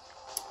 Okay.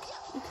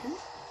 Okay.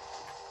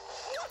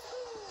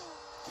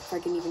 If I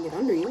can even get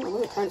under you. I'm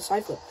gonna try to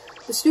side flip.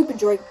 The stupid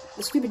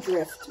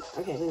drift.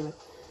 Okay, anyway.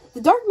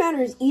 The dark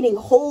matter is eating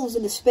holes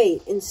in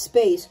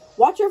space.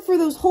 Watch out for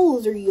those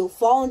holes or you'll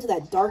fall into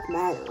that dark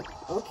matter.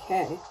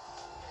 Okay.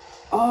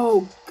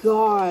 Oh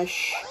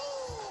gosh.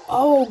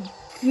 Oh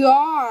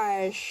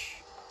gosh.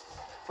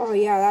 Oh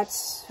yeah,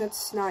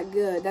 that's not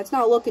good. That's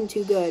not looking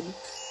too good.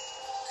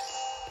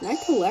 Can I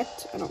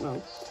collect? I don't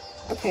know.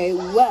 Okay,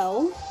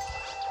 well,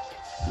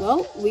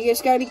 we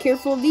just gotta be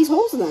careful of these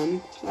holes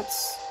then.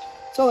 That's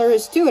all there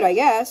is to it, I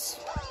guess.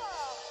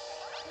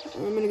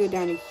 I'm gonna go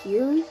down to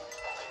here.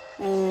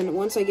 And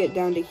once I get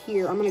down to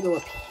here, I'm gonna go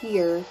up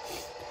here.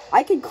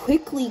 I could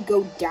quickly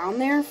go down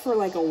there for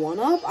like a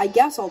 1-up. I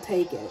guess I'll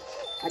take it.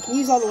 I can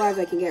use all the lives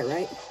I can get,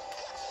 right?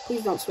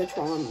 Please don't switch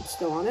while I'm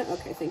still on it.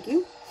 Okay, thank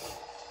you.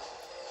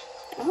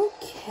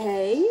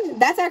 Okay.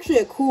 That's actually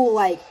a cool,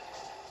 like,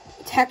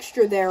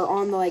 texture there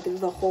on, like,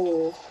 the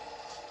hole.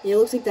 It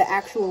looks like the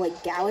actual,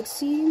 like,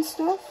 galaxy and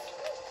stuff.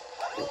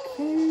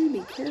 Okay,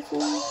 be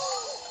careful.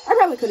 I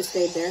probably could have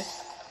stayed there.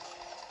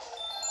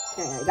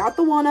 Okay, I got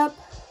the 1-up.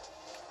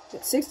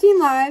 Got 16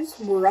 lives.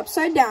 We're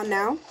upside down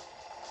now.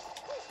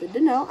 Good to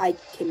know. I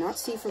cannot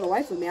see for the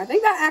life of me. I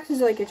think that acts as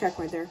like a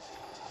checkpoint there.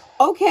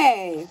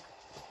 Okay.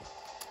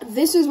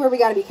 This is where we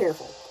gotta be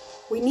careful.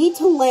 We need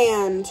to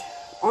land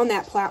on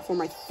that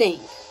platform, I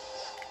think.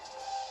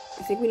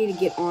 I think we need to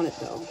get on it,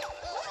 though.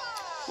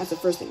 That's the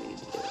first thing we need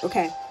to do.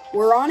 Okay.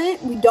 We're on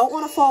it. We don't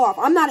want to fall off.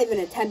 I'm not even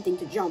attempting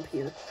to jump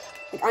here.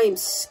 Like, I am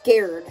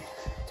scared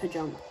to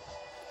jump.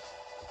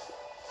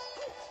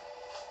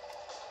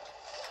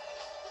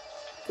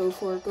 Go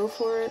for it, go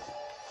for it.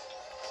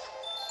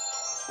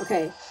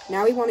 Okay,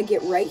 now we want to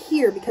get right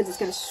here because it's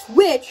going to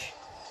switch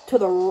to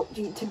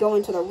go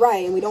into the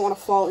right, and we don't want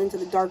to fall into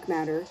the dark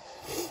matter.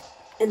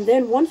 And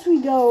then once we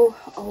go,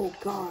 oh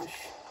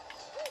gosh.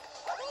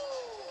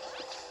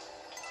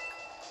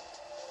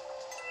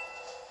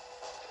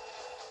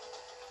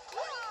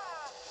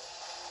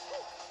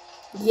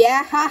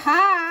 Yeah,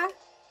 haha.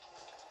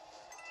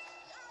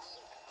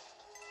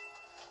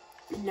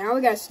 Now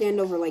we gotta stand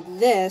over like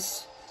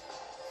this.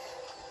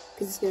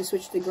 Because it's going to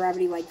switch the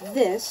gravity like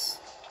this.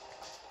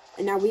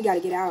 And now we got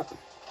to get out.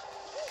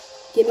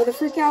 Get me the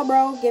freak out,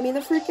 bro. Get me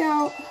the freak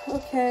out.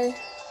 Okay.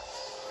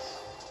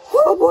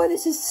 Oh, boy,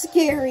 this is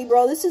scary,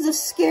 bro. This is a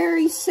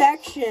scary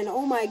section.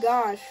 Oh, my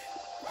gosh.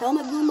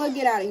 Helmet Goomba,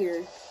 get out of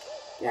here.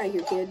 Get out of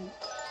here, kid.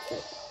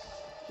 Okay.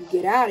 You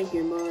get out of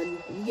here, man.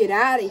 You get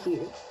out of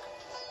here.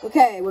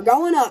 Okay, we're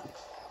going up.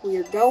 We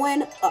are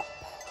going up.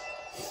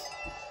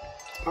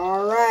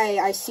 Alright,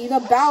 I see the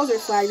Bowser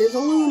flag. There's a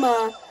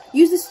Luma.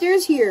 Use the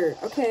stairs here.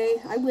 Okay,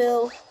 I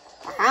will.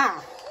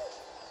 Aha!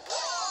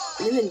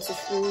 An adventure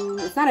stream.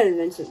 It's not an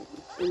adventure stream.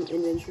 I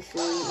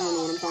don't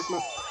know what I'm talking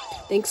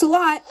about. Thanks a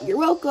lot. You're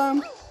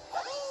welcome.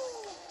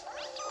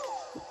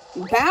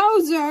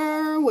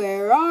 Bowser,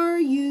 where are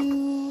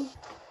you?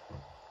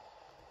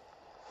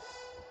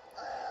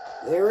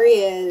 There he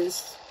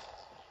is.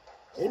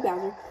 Hey,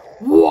 Bowser.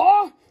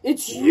 What?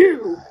 It's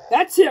you!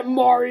 That's it,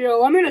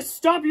 Mario! I'm gonna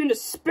stomp you into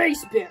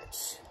space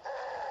bits!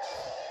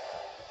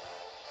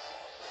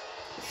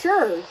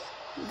 Sure.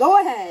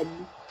 Go ahead.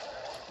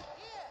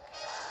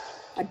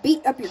 I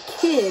beat up your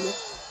kid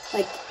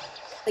like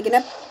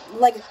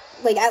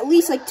at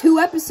least like 2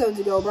 episodes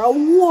ago, bro.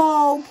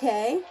 Whoa,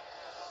 okay.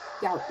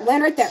 Yeah,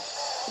 land right there.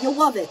 You'll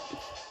love it.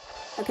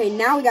 Okay,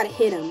 now we gotta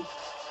hit him.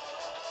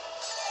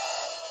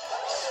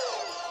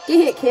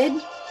 Get hit,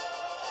 kid.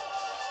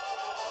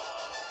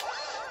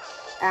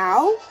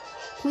 Ow.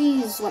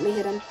 Please let me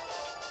hit him.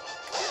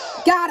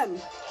 Got him.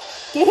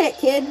 Get hit,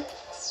 kid.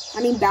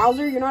 I mean,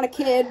 Bowser, you're not a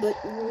kid, but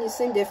the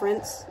same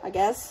difference, I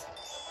guess.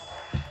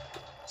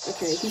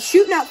 Okay, he's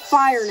shooting out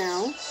fire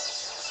now.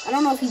 I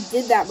don't know if he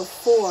did that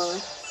before,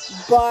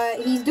 but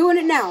he's doing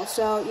it now,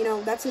 so, you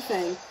know, that's the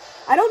thing.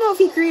 I don't know if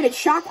he created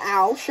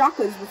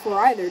shockwaves before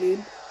either,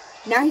 dude.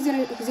 Now he's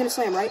gonna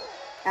slam, right?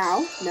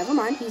 Ow, never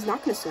mind, he's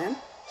not gonna slam.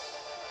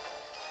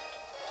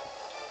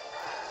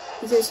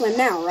 He's gonna slam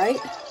now, right?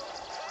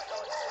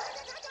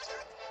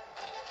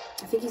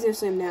 I think he's gonna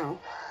slam now.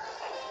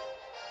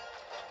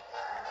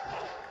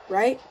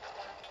 Right?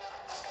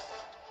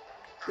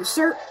 Yes,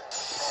 sir.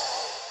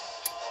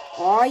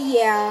 Oh,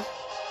 yeah.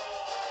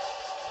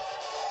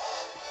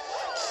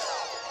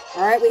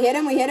 Alright, we hit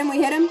him, we hit him, we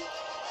hit him.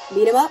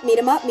 Meet him up, meet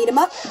him up, meet him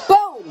up.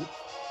 Boom!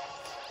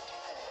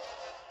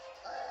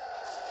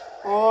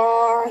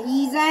 Oh, Oh,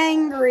 he's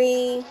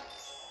angry.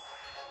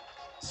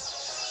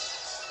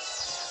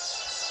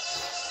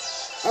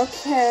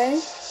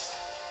 Okay.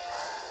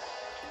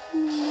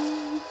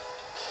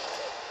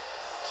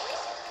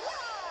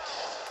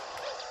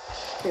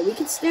 Okay, we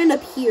can stand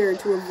up here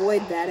to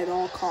avoid that at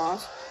all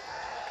costs.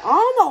 I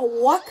don't know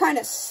what kind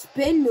of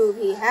spin move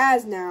he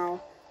has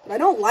now, but I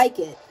don't like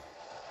it.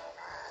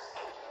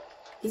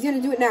 He's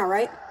gonna do it now,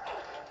 right?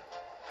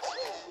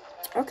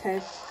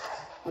 Okay.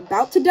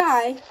 About to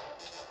die.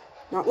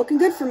 Not looking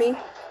good for me.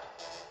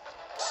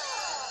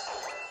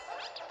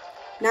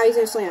 Now he's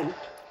gonna slam.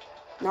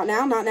 Not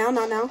now, not now,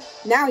 not now.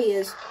 Now he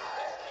is.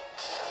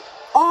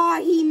 Oh,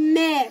 he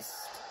missed.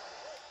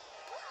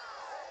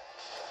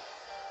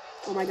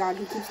 Oh my god,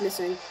 he keeps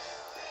missing.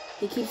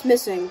 He keeps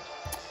missing.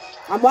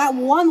 I'm at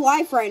 1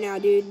 life right now,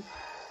 dude.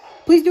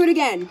 Please do it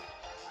again.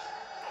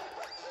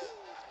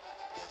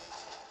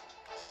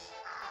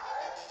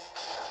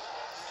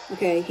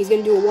 Okay, he's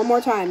gonna do it one more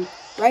time.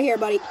 Right here,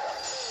 buddy.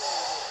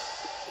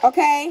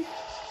 Okay.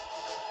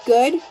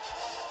 Good.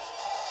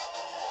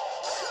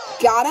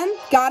 Got him.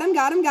 Got him,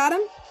 got him, got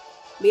him.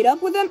 Meet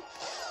up with him.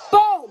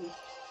 Boom!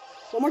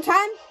 One more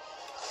time.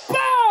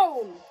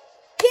 Boom!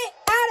 Get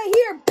out of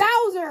here,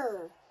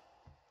 Bowser!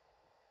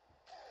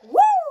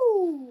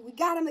 Woo! We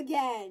got him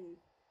again.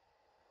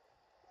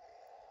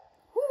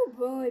 Woo,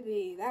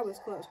 baby. That was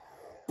close.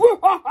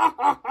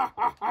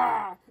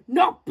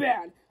 Not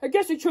bad. I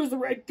guess I chose the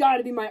right guy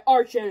to be my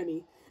arch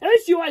enemy. At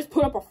least you guys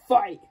put up a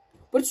fight.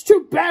 But it's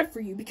too bad for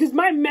you, because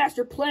my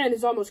master plan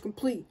is almost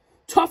complete.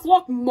 Tough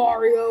luck,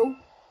 Mario.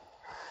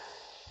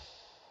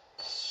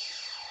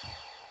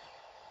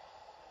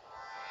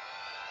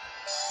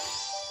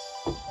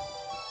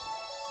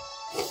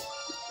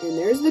 And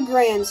there's the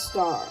Grand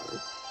Star.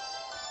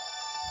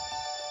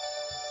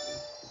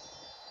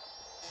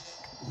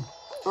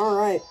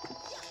 Alright.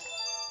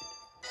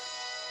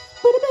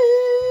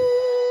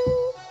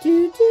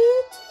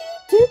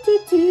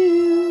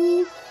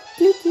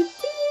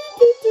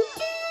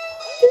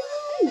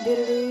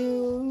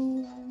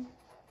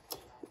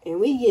 And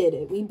we get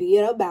it. We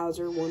beat up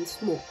Bowser once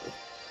more.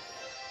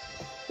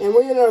 And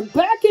we are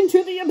back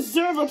into the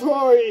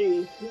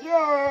observatory!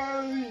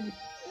 Yay!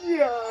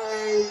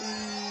 Yay!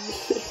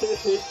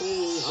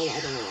 I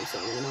don't know what I'm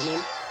saying, you know,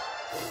 man.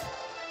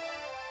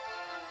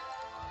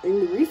 And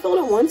we refilled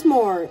it once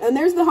more. And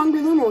there's the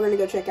Hungry Luma we're gonna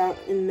go check out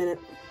in a minute.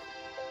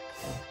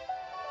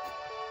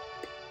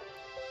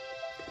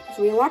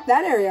 So we unlocked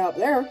that area up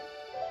there.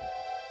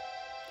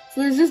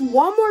 So there's just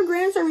one more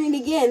Grand Star we need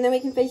to get, and then we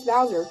can face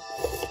Bowser.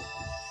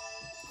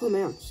 Oh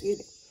man, excuse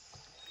me.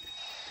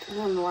 I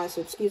don't know why I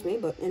said excuse me,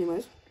 but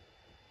anyways.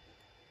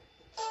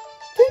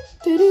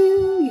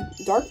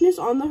 Darkness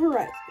on the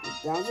horizon.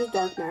 Bowser's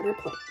Dark Matter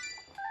play.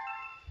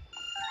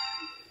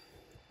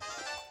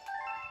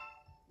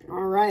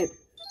 Alright.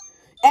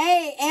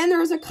 Hey, and there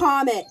was a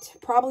comet.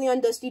 Probably on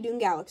Dusty Dune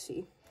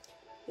Galaxy.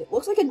 It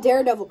looks like a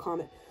Daredevil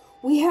comet.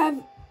 We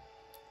have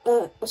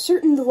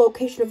ascertained the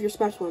location of your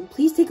special one.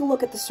 Please take a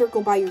look at the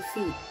circle by your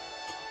feet.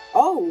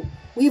 Oh,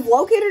 we've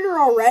located her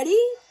already?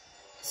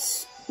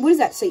 What does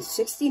that say?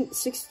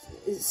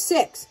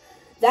 6.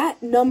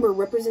 That number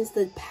represents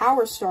the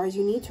power stars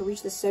you need to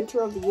reach the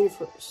center of the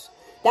universe.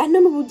 That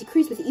number will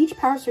decrease with each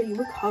power star you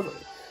recover.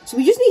 So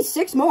we just need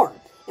 6 more.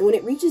 And when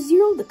it reaches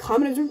 0, the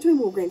Comet Observatory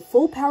will gain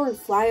full power and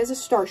fly as a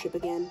starship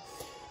again.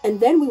 And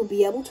then we will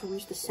be able to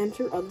reach the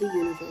center of the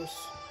universe.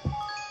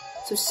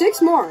 So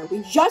 6 more.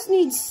 We just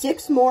need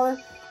 6 more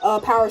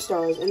power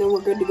stars, and then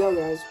we're good to go,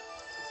 guys.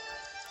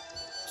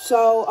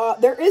 So,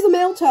 there is a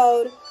male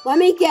toad. Let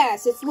me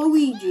guess, it's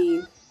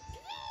Luigi.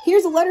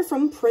 Here's a letter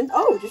from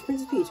just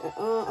Princess Peach.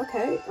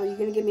 Okay. Are you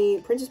gonna give me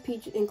Princess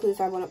Peach includes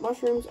 5 1-up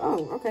mushrooms?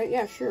 Oh, okay.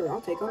 Yeah, sure.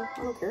 I'll take them.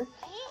 I don't care.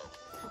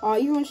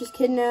 Even when she's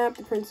kidnapped,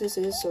 the princess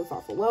is so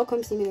thoughtful.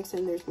 Welcome. See me next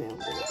time. There's mail.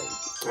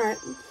 Alright.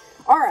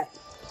 Alright.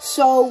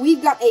 So,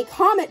 we've got a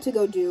comet to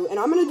go do, and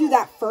I'm gonna do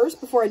that first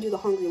before I do the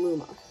Hungry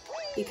Luma.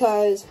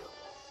 Because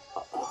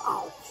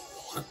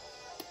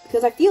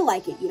I feel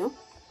like it, you know?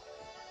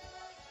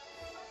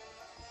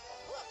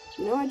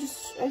 You know, I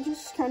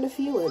just kind of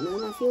feel it,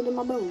 man. I feel it in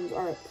my bones.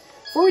 Alright.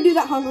 Before we do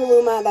that Hungry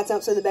Luma, that's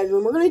outside the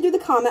bedroom, we're going to do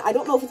the comet. I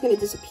don't know if it's going to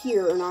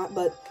disappear or not,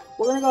 but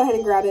we're going to go ahead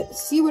and grab it.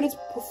 See what it's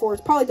for.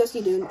 It's probably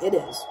Dusty Dune. It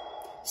is.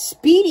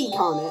 Speedy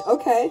Comet.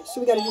 Okay,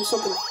 so we got to do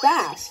something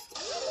fast.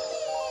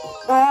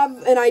 I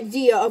have an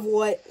idea of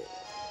what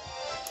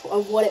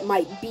it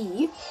might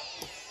be.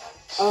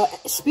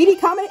 Speedy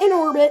Comet in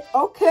orbit.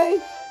 Okay.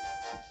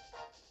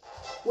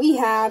 We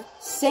have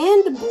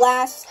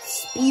Sandblast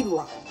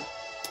Speedrun.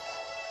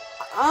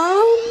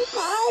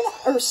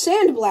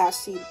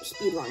 Sandblast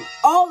speedrun.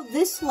 Oh,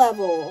 this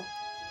level.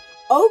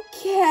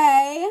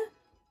 Okay.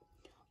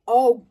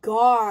 Oh,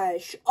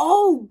 gosh.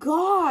 Oh,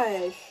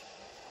 gosh.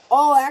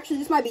 Oh, actually,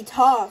 this might be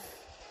tough.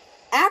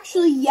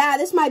 Actually, yeah,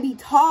 this might be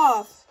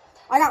tough.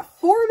 I got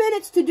 4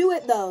 minutes to do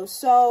it, though,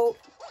 so...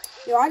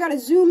 Yo, I gotta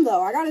zoom,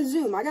 though. I gotta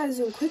zoom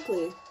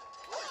quickly.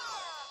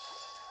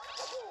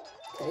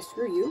 Okay,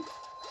 screw you.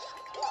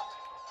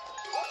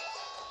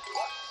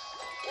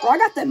 Bro, I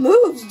got the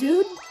moves,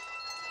 dude.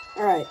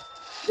 Alright.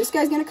 This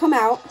guy's gonna come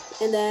out,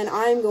 and then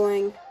I'm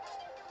going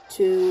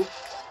to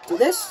do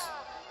this.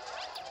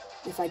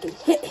 If I can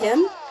hit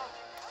him.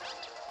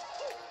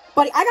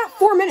 Buddy, I got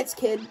 4 minutes,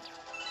 kid.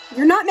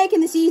 You're not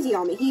making this easy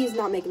on me. He is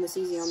not making this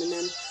easy on me,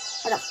 man.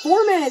 I got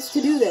 4 minutes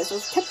to do this. It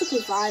was technically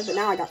 5, but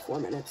now I got 4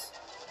 minutes.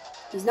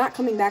 He's not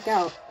coming back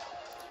out.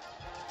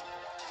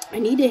 I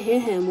need to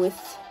hit him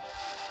with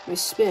my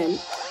spin.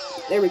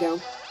 There we go.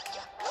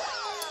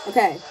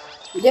 Okay.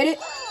 We did it.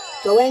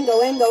 Go in,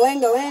 go in, go in,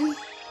 go in.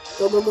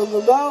 Go, go, go,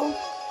 go, go.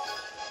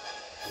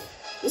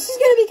 This is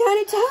gonna be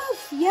kind of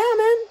tough. Yeah,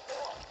 man.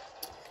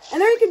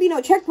 And there could be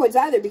no checkpoints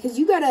either, because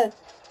you gotta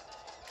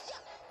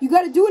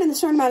do it in a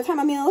certain amount of time.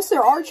 I mean, unless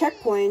there are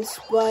checkpoints,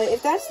 but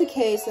if that's the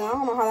case, then I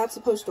don't know how that's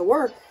supposed to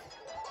work.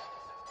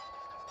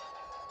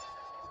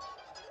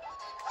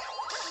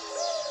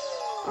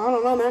 I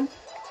don't know, man.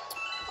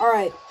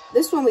 Alright,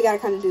 this one we gotta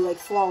kind of do, like,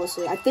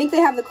 flawlessly. I think they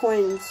have the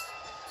coins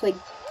to, like,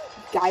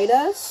 guide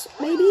us,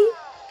 maybe?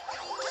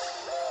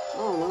 I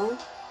don't know.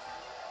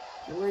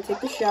 We're gonna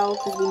take the shell,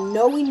 because we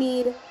know we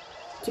need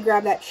to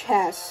grab that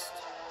chest.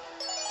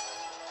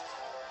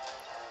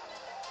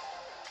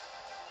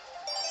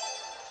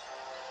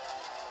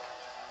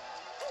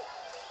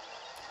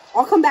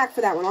 I'll come back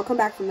for that one. I'll come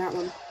back from that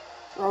one.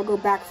 Or I'll go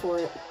back for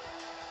it.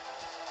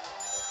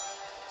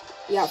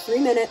 Yeah, 3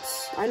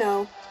 minutes. I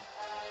know.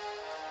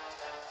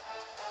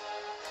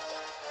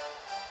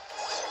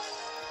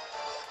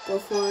 Go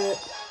for it.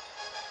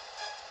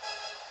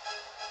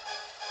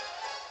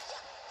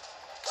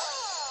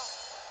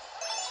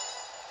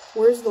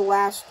 Where's the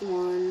last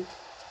one?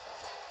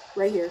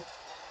 Right here.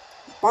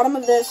 Bottom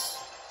of this.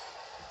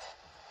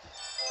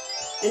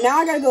 And now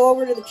I gotta go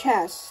over to the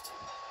chest.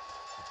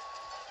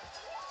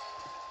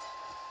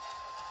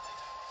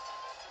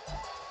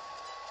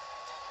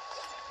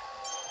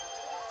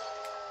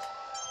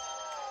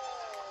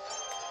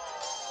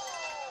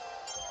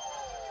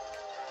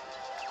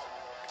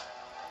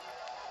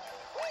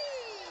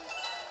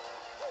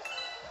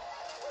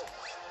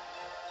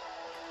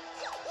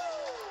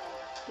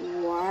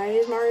 Why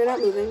is Mario not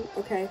moving?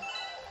 Okay.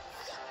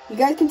 You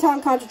guys can tell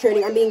I'm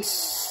concentrating. I'm being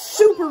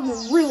super,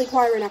 really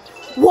quiet right now.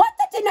 What?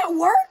 That did not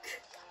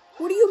work?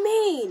 What do you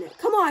mean?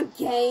 Come on,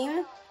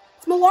 game.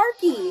 It's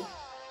malarkey.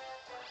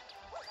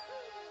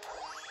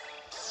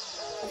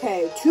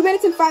 Okay, 2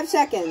 minutes and 5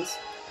 seconds.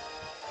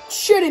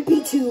 Shouldn't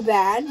be too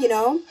bad, you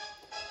know?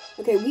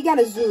 Okay, we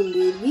gotta zoom,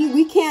 dude.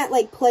 We can't,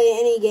 like, play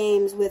any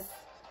games with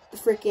the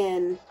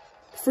freaking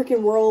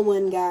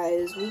whirlwind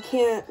guys. We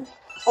can't...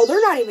 Oh,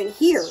 they're not even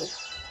here.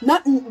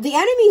 The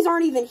enemies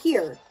aren't even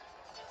here.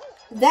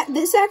 That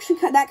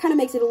kind of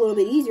makes it a little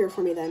bit easier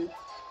for me then.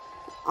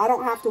 I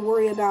don't have to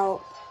worry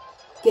about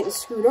getting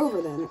screwed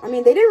over then. I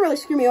mean, they didn't really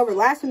screw me over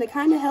last time. They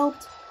kind of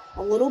helped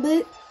a little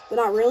bit, but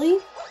not really.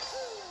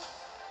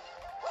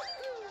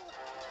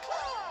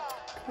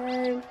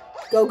 Okay.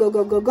 Go, go,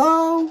 go, go,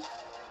 go.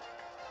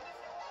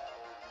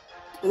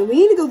 And then we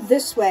need to go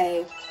this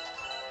way.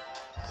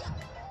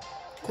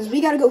 Because we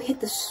got to go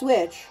hit the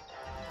switch.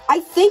 I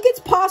think it's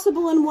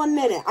possible in 1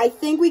 minute. I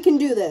think we can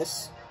do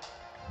this.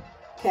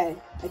 Okay.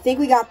 I think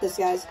we got this,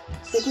 guys.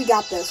 I think we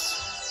got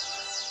this.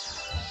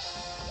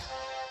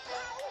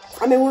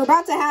 I mean, we're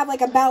about to have,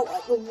 like, about,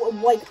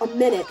 like, a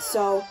minute,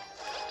 so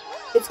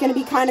it's going to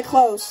be kind of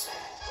close.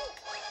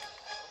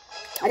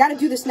 I got to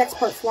do this next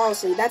part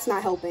flawlessly. That's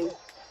not helping.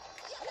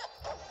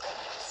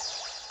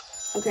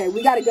 Okay,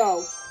 we got to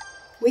go.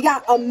 We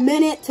got a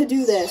minute to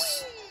do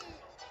this.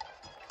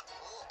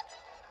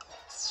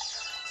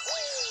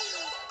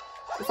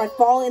 If I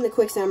fall in the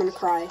quicksand, I'm going to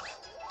cry.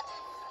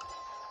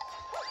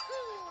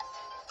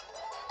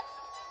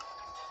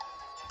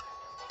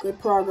 Good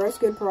progress,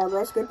 good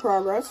progress, good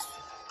progress.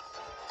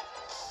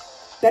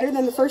 Better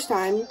than the first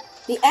time.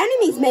 The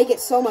enemies make it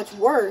so much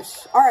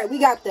worse. Alright, we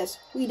got this.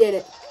 We did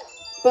it.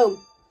 Boom.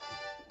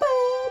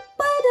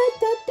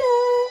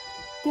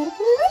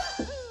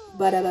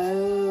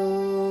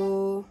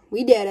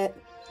 We did it.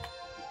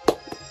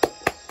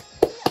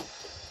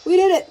 We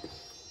did it.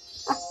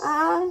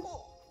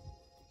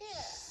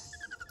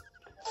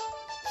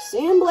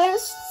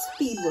 Sandblast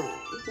speedrun.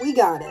 We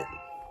got it.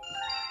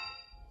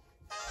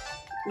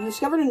 We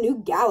discovered a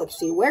new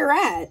galaxy. Where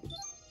at?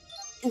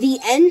 The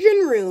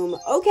engine room.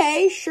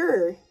 Okay,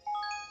 sure.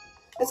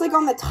 It's like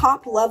on the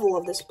top level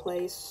of this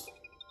place.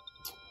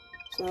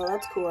 So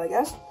that's cool, I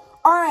guess.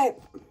 Alright.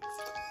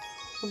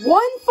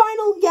 One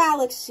final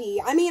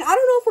galaxy. I mean, I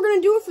don't know if we're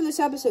going to do it for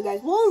this episode,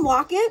 guys. We'll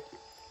unlock it.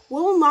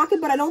 We'll unlock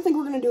it, but I don't think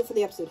we're going to do it for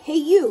the episode. Hey,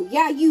 you.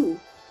 Yeah, you.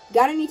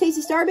 Got any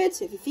tasty star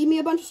bits? If you feed me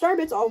a bunch of star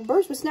bits, I'll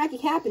burst with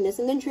snacky happiness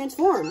and then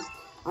transform.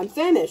 I'm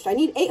famished. I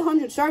need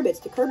 800 star bits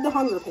to curb the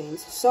hunger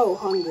pains. So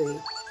hungry.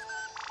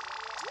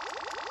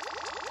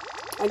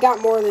 I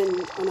got more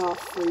than enough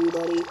for you,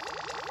 buddy.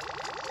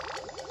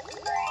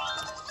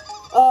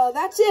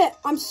 That's it.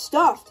 I'm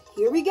stuffed.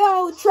 Here we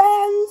go.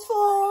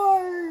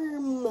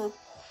 Transform!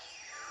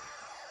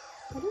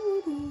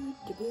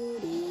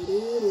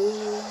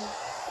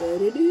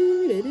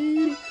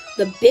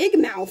 The Big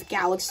Mouth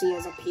Galaxy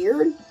has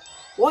appeared.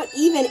 What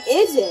even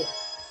is it?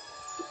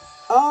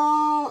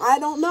 I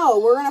don't know.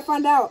 We're gonna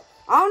find out.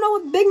 I don't know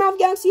what Big Mouth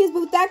Galaxy is,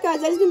 but with that,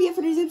 guys, that is gonna be it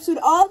for today's episode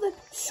of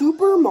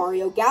Super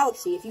Mario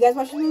Galaxy. If you guys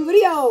watched the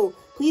video,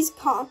 please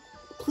comment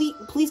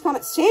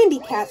Sandy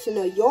Cat so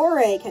know you're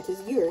a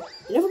Cat's viewer.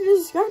 And don't forget to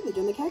subscribe to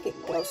join the cat game.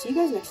 But I'll see you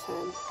guys next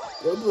time.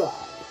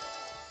 Goodbye.